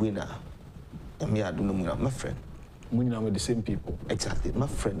winner. And me I don't know my friend. Winning with the same people. Exactly. My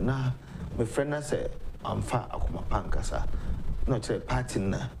friend na my friend say I'm far akuma pankasa not a party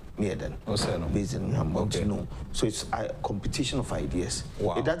na me then based in Hamburg no so it's a competition of ideas.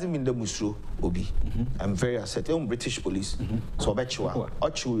 It doesn't mean the musro obi. I'm very upset. British police so bet you are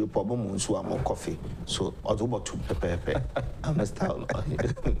your problem so I'm on coffee so although to pepe I'm a style.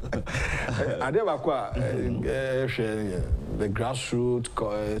 I never quite the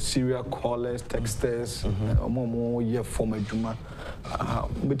grassroots serial callers texters more year former juma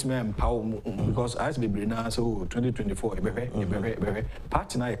but me empower because as be now so 2024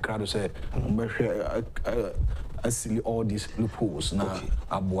 party na crowd say silly all these loopholes now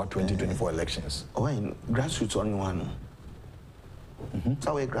about 2024 elections. Oh, in grassroots on one.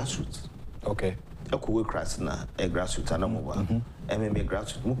 So we grassroots. Okay. Akuwe grass na grassroots anamoba. MMA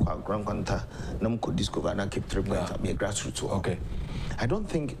grassroots mukwa grand kwanta na mko discover na keep 3 points me grassroots. Okay. I don't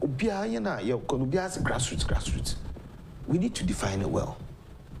think ubia yana yo kono ubia grassroots. We need to define it well.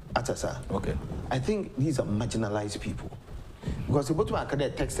 Atasa. Okay. I think these are marginalized people. Because the bottom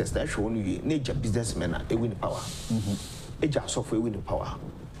academic texts that show you nature businessmen are win power. Aja software win power.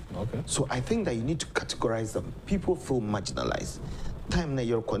 Okay. So I think that you need to categorize them. People feel marginalized. Time na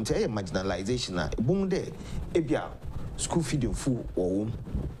your content marginalization na boom there. Ebia school feeding full or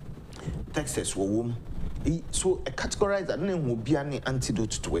texts or so I categorize that name will be an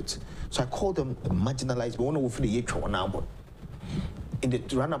antidote to it. So I call them marginalized. But one of the now in the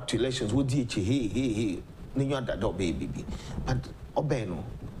run up to elections, would hey. Baby, but obeno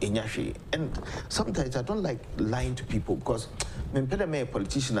inyashi. And sometimes I don't like lying to people because when a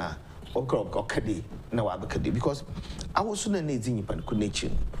politician or kadi na wabakadi because I was soon needing you pan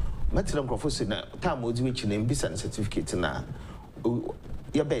connection. Matram professor na time was which name Bissue certificate na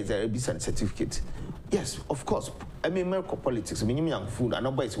your base a Bissue certificate. Yes, of course. I mean medical politics. I mean young food and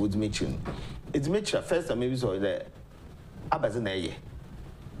nobody would mention. It's mentioned first and maybe so the Abazanaye.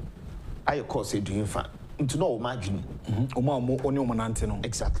 I course doing fine. To know imagine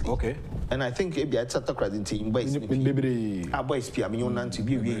exactly. Okay. And I think maybe I start talking team boys I mean you to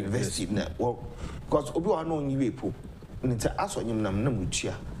be university because obi wa no nyi po nti aso nyim nam na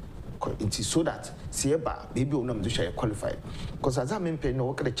mutua nti so that sieba baby onam do share qualified because as I mempe no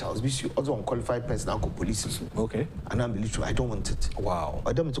work the Charles Bissue also unqualified person now police. Okay. And I'm literally I don't want it. Wow.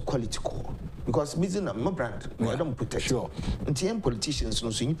 I don't want to quality call because me my brand I don't protect. Sure. Nti politicians no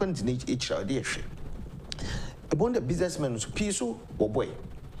so nyipa nti HR dey hwe. About the businessmen who peaceful or boy,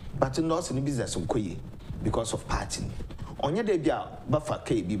 but not in the business of Koye because of party. On your debut, buffer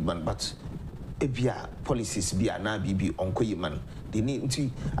KB man, but ebia policies be an BB on Koye man. They need to,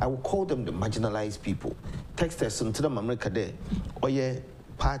 I will call them the marginalized people. Texters into them America there, or yeah,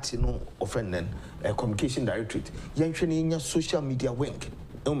 party no offend communication directorate. Yanchini in your social media wink.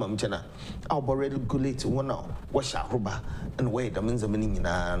 Mamchana, I'll regulate one now, wash our rubber and wait the means of meaning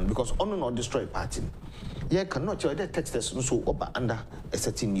because honor not destroy party. Yeah, cannot join the texters so under a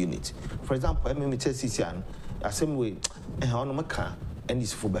certain unit. For example, I mean, CCN, the same way, on my car and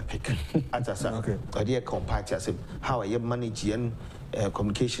this football pick. As I said, idea compare as how I manage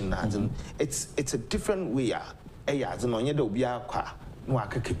communication. And it's a different way. As an onion, be a car, no, I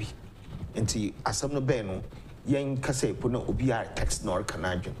could be. And as some no beno, young Casse put no obia text nor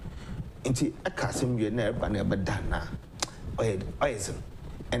Canadian. Into a cassim, you never never done.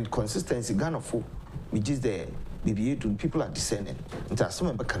 And consistency, Ghana for. Which is the BBA people are descending. And as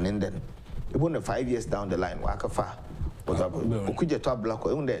some back and then, even 5 years down the line, Wakafa was Okuja to black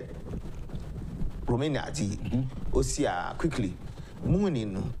on the Romania, Osia quickly.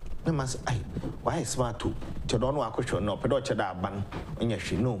 Mooning, no mass, why smart to don't know a question or Pedocha that ban when you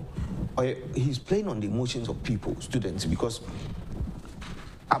should know. He's playing on the emotions of people, students, because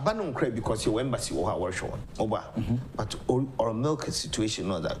abandon credit because your embassy or our show, but or a milk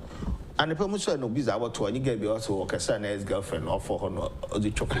situation or that. And the promotion no be about to any get also orchestra and his girlfriend or for her or the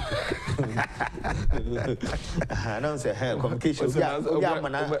chocolate. I don't say hey communication. Yeah,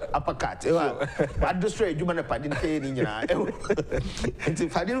 uppercut. I just straight you man a padding pay in your eye. It's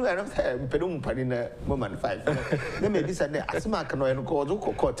if I didn't have pedum padding moment 5. Then maybe Sunday as my canoe and call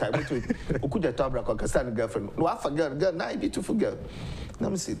time between Okuja Tabra orchestra and girlfriend. No, I forget girl, now beautiful girl. Let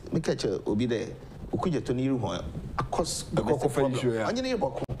me see, me catch her will be there. Okuja to Niru, across the cocoa. I need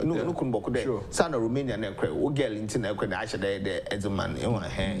no kun boku de son of Romania na kre o girl into na kre na there as a man in one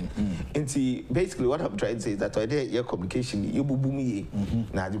hand. Basically what I'm trying to say is that your communication you bubu me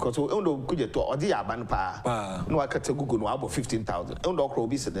na because we ondo kuje to odi aban pa no akata gugu no about 15,000 ondo kro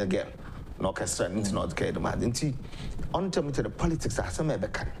bi se the girl no orchestra into not care the man nti on to the politics asem e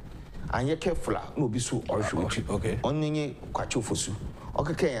bekan and you careful no bi so or okay onye kwacho fosu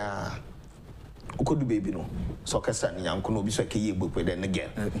okeke ya ukodu baby no so kasa ni yanko no bi so keye gbogbo then again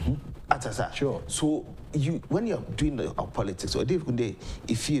atasa sure. So you when you're doing the politics or day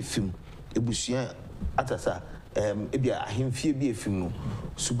if you film ebusia atasa ebia ahemfie bi efim no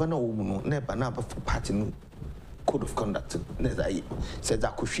subana wo mu no na eba na ba party no code of conduct na say says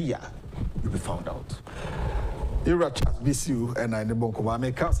akohwia you be found out. Ira Charles Bissue and I nebonko ba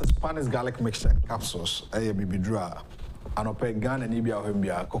make us Spanish garlic mixture capsules eh bibi dra anope Ghana ni bia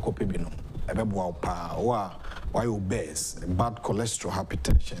ohembia kokope bi no ebeboa pa wa why obese bad cholesterol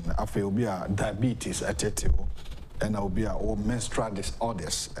hypertension afa obi a diabetes atetiwo and obi a or menstrual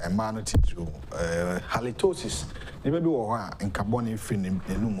disorders man to halitosis ne be wo ha nkaboni free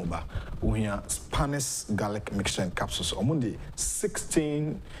enum ba ohia Spanish garlic mixture capsules omundi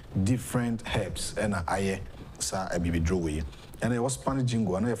 16 different herbs and aye sa bibi drowe and it was Spanish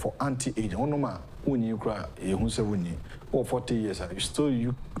jingo and for anti-aging onoma woni kra ehun se woni or 40 years you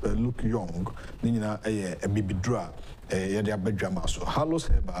still look young nina a bibi dra yeah they abedwama so Halos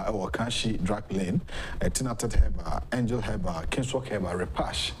Herba or Kanshi Drug Lane Tinated Herba Angel Herba Kinswalk Herba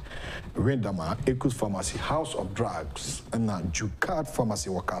Repash Rendama Ekus Pharmacy House of Drugs and Jucard Pharmacy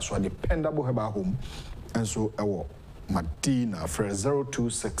Wakaso dependable Herba home and so Madina for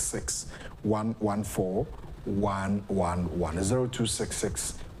 0266 114 111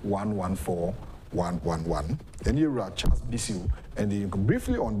 0266 114 111 and you are Charles Bissue and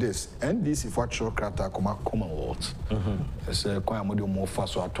briefly on this NDC for actual crata Commonwealth it's quite a model more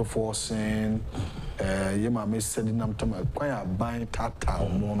fast so to forcing yema me said nam tama quite buying tata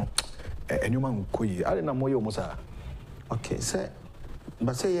mono and you man koi I didn't know you mosa okay say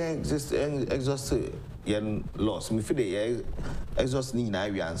but say exhaust yen loss me feel the exhaust ni na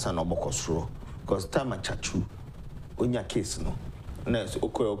wi ansa no bokosro because time chachu onya case no na so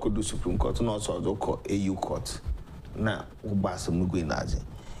okodu Supreme Court no so oko AU court na ubasa mugwe naje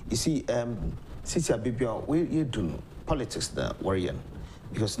you see sisi abibia we do politics na worrying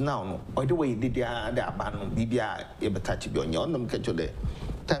because now no or the way did the abano bibia e betachi bi onye onum kecho de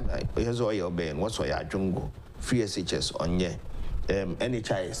time yezo oyo ben what's oya adwongo free SHS onye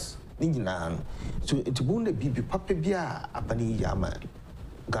NHIS ni nyina so etibunde bibi papa bia abani yama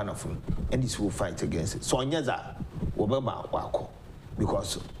Ghana from and this will fight against it so onye za wobeba wako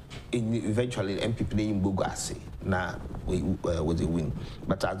because eventually MPP name Bugasi na was a win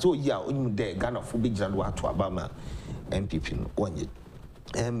but as oh yeah on there Ghana for big and what to Obama MPP one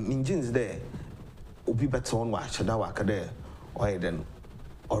year means there obi better on watch that work there or then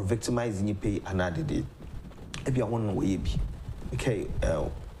or victimizing you pay another day if you want way be okay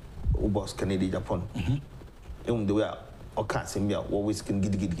boss Canadian Japan the way or can't see me always can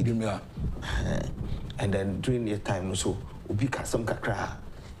get me and then during the time so obi ka some kakra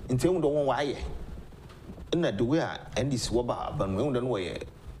ntem do won waye na the way and this woba ban we don't know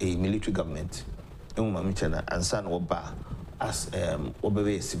a military government mam chana ansan woba as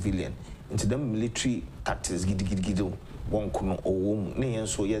obawe civilian into them military tactics gidigidigido won kuno owom na yen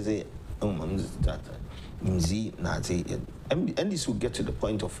so yeze mam that mzi na say and this will get to the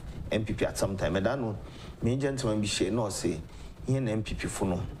point of MPP at some time and I know me gentleman be share no say yen MPP for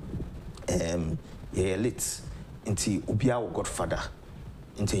no yeah late into obia wo godfather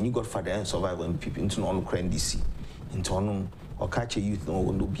into any godfather and survive MPP into no NDC into no or catch a youth no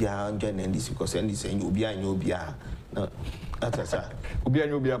obia join NDC because NDC and obia no that's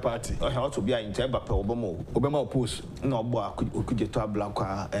obia party or how to be into obama oppose no boy could get to black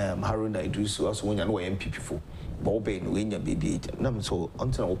Haruna Idris also when you know MPP for Bobe no when your baby nam so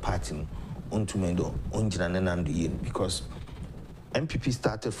until our party onto mendo onjina nandu because MPP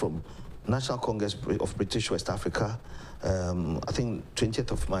started from National Congress of British West Africa, I think 20th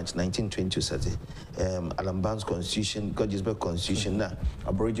of March 1920 says Alamban's Constitution, Gettysburg Constitution,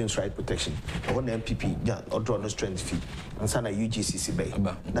 Aborigines Right Protection. One MPP, yeah, or draw no strength fee, and sana UGCC bay.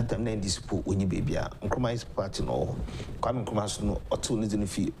 That time then this poor when you baby, compromise party no, coming commerce no, or two needs in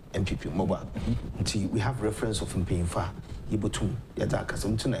fee MPP mobile. Until we have reference of him paying far, Yibotum, Yadaka,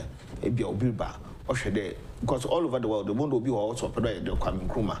 some tuna, Ebia Obilba, or Shade, because all over the world, the world will be also provided the coming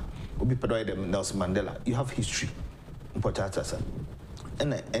Kruma. Obi pedoy them Nelson Mandela. You have history. Important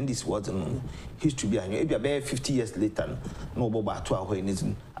and this was history behind you. Maybe about 50 years later, no Boba to our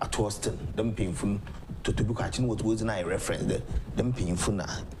in at Austin, them painful to Bucachin what was a reference there, them painful.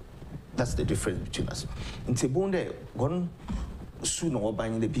 That's the difference between us. In Sebonde, one soon or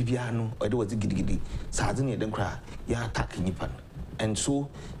buying the Bibiano, or there was a giddy, Sardini, then cry, ya attacking Nipan. And so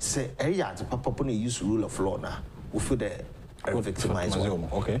say, the Papa use rule of law now, who feel there. Victimize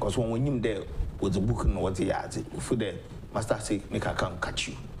okay. Because when you there was a book and what he had, for the master say, make I can't catch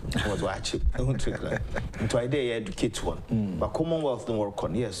you. Was watch it. I won't trick that. Into idea educate one. But Commonwealth don't work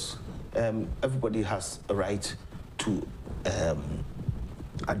on, yes. everybody has a right to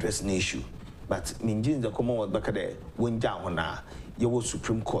address an issue. But in the Commonwealth, back there, when down your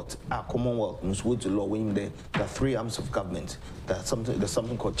Supreme Court, our Commonwealth, the law, when there are three arms of government. There's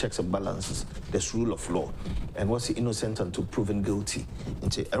something called checks and balances. There's rule of law, and what's innocent until proven guilty.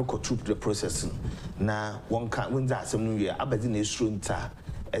 Into Erko troop the processing. Now one can't win that some year. Aberdeen is runta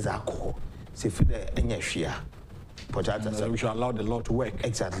as alcohol. Say for the Enyashia. We should allow the law to work.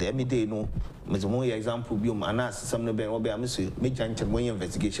 Exactly. Every day, no. But one example, be some no be major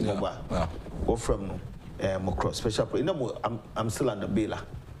investigation. Or from Mokro special. I'm still under bail.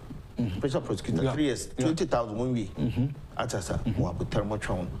 Special prosecutor 3 years, 20,000 1 week. Atasa,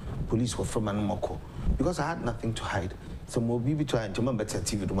 thermotron, police were from Moko. Because I had nothing to hide. So more be trying to remember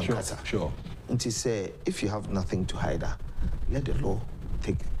TV to Mankasa. Sure. And to say, if you have nothing to hide, let the law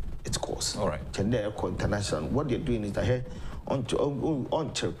take its course. All right. International. What they're doing is that here on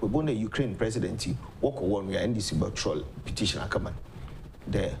when the Ukraine presidency walk on we are NDC virtual petition come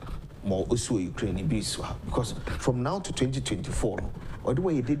there more also Ukraine because from now to 2024 or the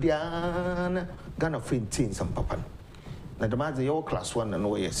way you did Ghana friend teens and papa. Now the man your class 1 and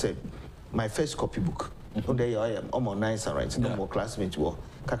way said my first copybook. There I am almost nice and right. No more classmates were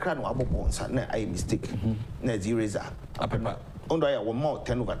kakra no abobon sa na I mistake na eraser ondo ya one more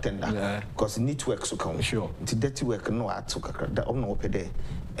 10 over 10 because network so come sure the dirty work no at so kakra da on open there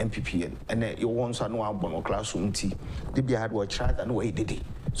MPPN and you want so no abon classroom ti the be hard work try and way did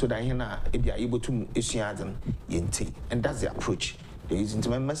so that here na e be able to issue yenti and that's the approach they using to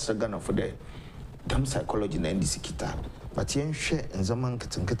my master Ghana for the dumb psychology na NDC kita but yen hwe nzaman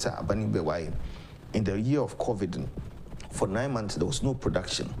ketenketa abani be why in the year of COVID for 9 months there was no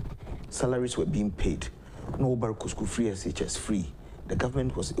production. Salaries were being paid. No Barco school free, SHS free. The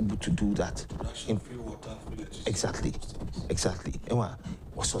government was able to do that. In free water, free electricity. Exactly. And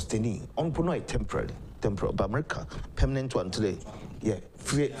was sustaining. On no temporary. But America permanent one today. Yeah,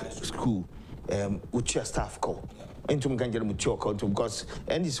 free school. Which your staff call. Into Mganjal Mucho because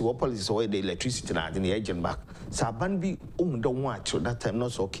and this war policy away the electricity and the agent back. Sabanbi don't watch that time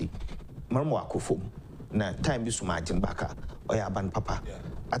not so okay. Marmo akufo na time bi so margin baka oya ban papa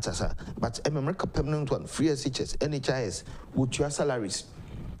atasa but America permanent one free SHS NHIS with your salaries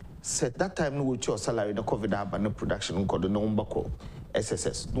set that time no with your salary the COVID ban production called the number call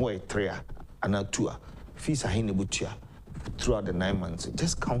SSS no 3 and 2 fees are hine butia throughout the 9 months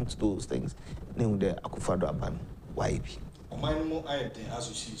just count those things name the akufo-addo ban why be o man mo ayete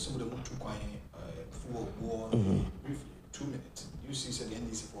associate some of them to kwai for war briefly 2 minutes you see said the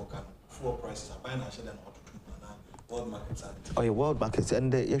NDC for can fuel prices are buying and than world markets are. Oh, your world markets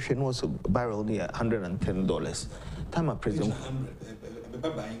and the Asian was a barrel near $110. Time I presume.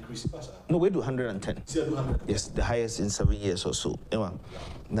 No, we do 110. Yes, the highest in 7 years or so.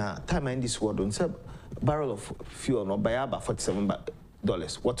 Now, time in this world, on some barrel of fuel no buy about $47.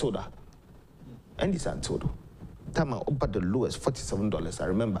 What's order? And this untold. Time I opened the lowest $47. I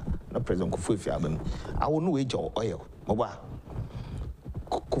remember. No President Kufuor. I won't wage or oil.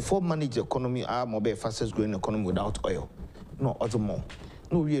 Kufuor manage the economy, our mobile fastest growing economy without oil. No other more.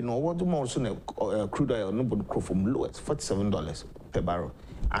 No, we know what the more soon crude oil, nobody grow from lowest $47 per barrel.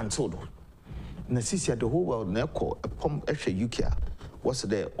 And so, Nasisia, the whole world now call a pump actually UK. What's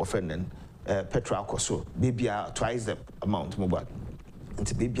the offending petrol so maybe twice the amount mobile.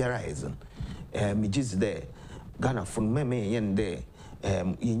 Into baby rising. Just there. Ghana from me and there.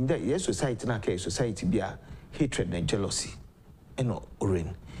 In the society, na society be a hatred and jealousy. No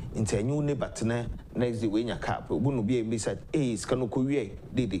orin into a new neighbor next day when your cap wouldn't be able to say is canoe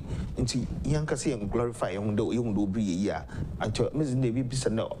did into Yankasi and glorify young do be a year until Miss Navy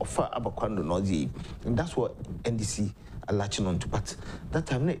Bissue offer Abaquando Nozi. And that's what NDC are latching on to. But that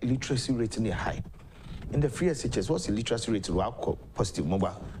time literacy rate in the high. In the free SHS, what's the literacy rate to positive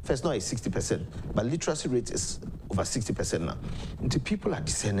mobile? First now is 60%, but literacy rate is over 60% now. Into people are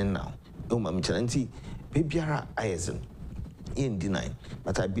descending now. Oh my Michelenti, Babyara Ayazin. In denying,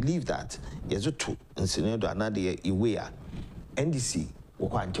 but I believe that yes, two and Senator another way NDC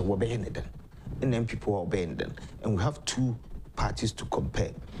were banned and then people are banned, and we have two parties to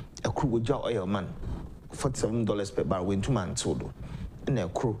compare. A crew with your oil man, $47 per barrel when 2 months old, and a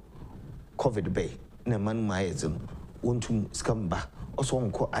crew COVID bay, and a man myazin, want to scam back. Also, on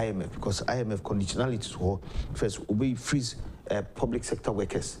call IMF because IMF conditionality to first obey freeze public sector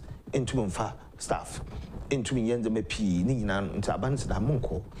workers into Monfa staff. Into me yens me P Nina into abundance da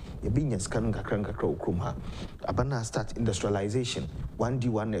monko, a binyas can cranka crow cruma. Abana start industrialization 1D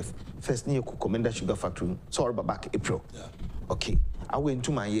 1F first near Commander Sugar Factory, sorry back April. Okay, I went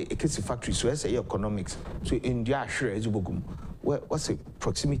to my Ekisi factory, so as economics, so in the sure as bogum, what's it?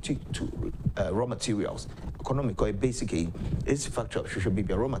 Proximity to raw materials, economic or basic is factor should be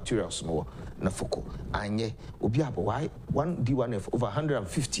raw materials more na foko. Anye obiabo why 1D1F over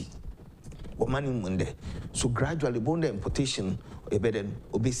 150. What money Monday. So gradually bond importation then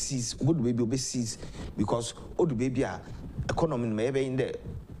overseas, good baby overseas because all the baby economy maybe in there.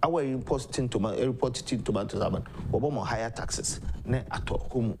 Our importing tomatoes or more higher taxes. Ne at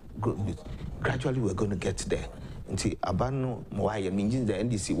home gradually we're going to get there. Until abano moaya means the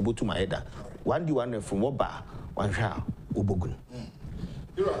NDC ubo to my header. 1D1 from Woba, one shall ubogun.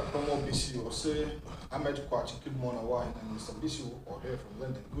 You're right, from Bissue or say Ahmed Kwachi, good morning, wine, and Mr. Bissue or here from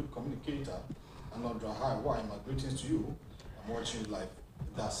London, good communicator, and not dry high wine. My greetings to you. I'm watching you live.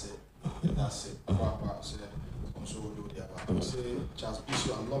 That's it. That's it. So do the other. Say Charles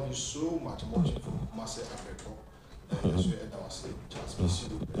Bissue, I love you so much. I'm watching from Kumasi Africa. That's where I was saying Charles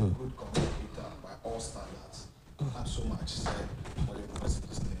Bissue, a good communicator by all standards. Not so much said for the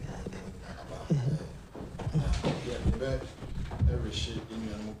messages about every shape in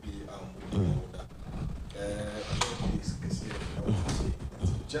your movie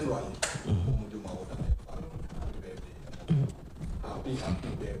generally happy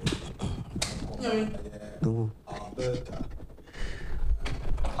birthday.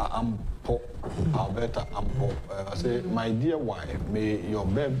 Alberta Ampo. I say, my dear wife, may your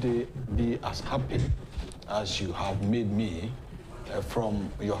birthday be as happy as you have made me from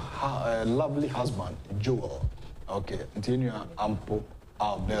your lovely husband, Joel. Okay, continue Ampo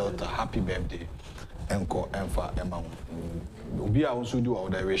Alberta, happy birthday. Enko Enfa Emma. We are also do our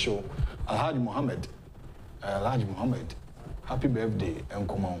ratio. Alhaji Mohammed, happy birthday,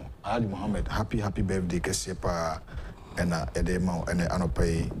 Enko Alhaji Mohammed, happy birthday, Kesepa, and Edema, and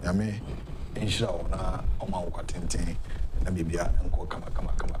Anope, Yame, Inshaw, na Oma Watintin, and Bibia, Enko,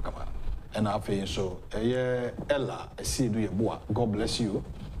 kama. And I feel so, Ella, I see you, boy. God bless you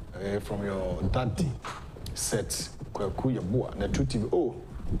from your daddy set, Kuya boy, and the two TV. Oh,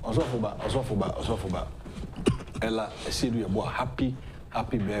 Osofuba. Ella, I see you, boy. Happy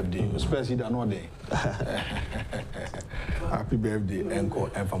birthday, especially that no day. Happy birthday, Enko,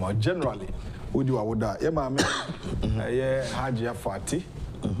 and from generally, who do I would that? Yeah, mamma, Hajia Fati.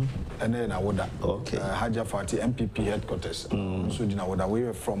 And then I would okay. Hajia Fati MPP headquarters. So you know what we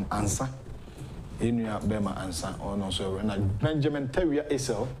were from Ansa. Inuya Bema Ansa, or no, so Benjamin Terrier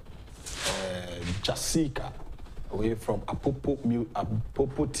Isel, Jessica, away from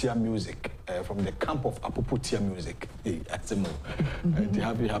Apopotia Music, from the camp of Apopotia Music. Hey, that's a move.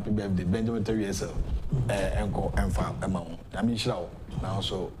 Happy birthday, Benjamin Terrier Isel, Enko Enfa Emma. I mean, now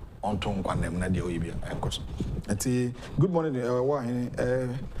so on Tom Quanem Nadia Ibia, Encos. Good morning,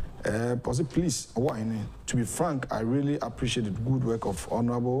 please, to be frank, I really appreciate the good work of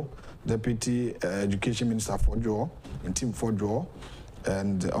Honorable Deputy Education Minister Fojo and Team Fojo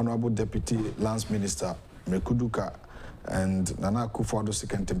and Honorable Deputy Lands Minister Mekuduka and Nana akufo-addo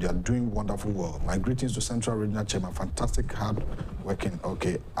second team. They are doing wonderful work. My greetings to Central Regional Chairman, fantastic hard working.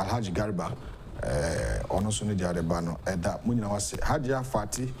 Okay, Alhaji Gariba, Onosuni Diadebano, Eda Munawase, Hajia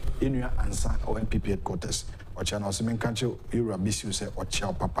Fati, Inuya Ansa or NPP headquarters. Ochana Osimen Kancho, Ira Bissue say,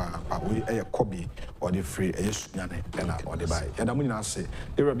 Ochao Papa, we a Kobe or the free, a Yane, or the buy. And I'm going to say,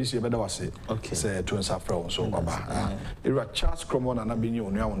 Ira Bissue, better was it, okay, say, to Safra, so Baba. Ira Charles Cromon and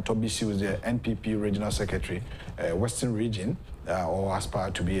Abinio, now on Bissue, the NPP Regional Secretary, Western Region, or aspire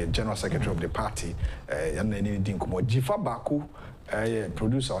to be a General Secretary of the party, and then Dinkumo, Jifa Baku,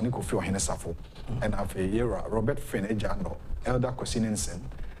 producer, Nico Fio Henesafo, and after Ira, Robert Fenejano, Elder Kosinensen.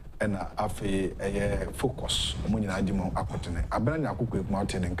 And a focus, Munina Dimo Apotene. I bring a cook with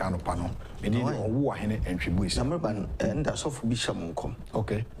Martin and Cano Pano. We need a war in it and tribute. Number and that's all for Bishop.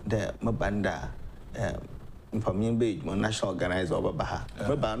 Okay. The Mabanda. For me, be my national organizer over Baha.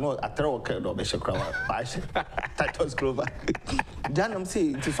 But no, I throw a card of Bishop Crower. Titles Clover. Janum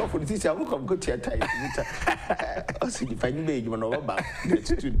say to suffer the teacher, I will come good to your time. Also, if I made you an over the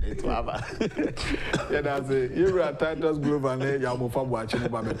student to have. Yeah, that's it. You are Titles Global and Yamufa watching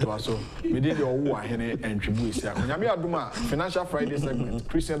about Metuaso. We did your war and tribute. Yamia Duma, Financial Friday segment.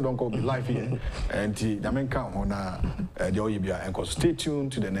 Christian Donko will be live here. And Yamenka on the Oibia. And stay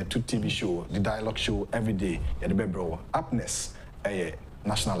tuned to the Net2 TV show, the dialogue show every day. Upness, a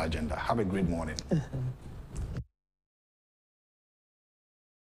national agenda. Have a great morning.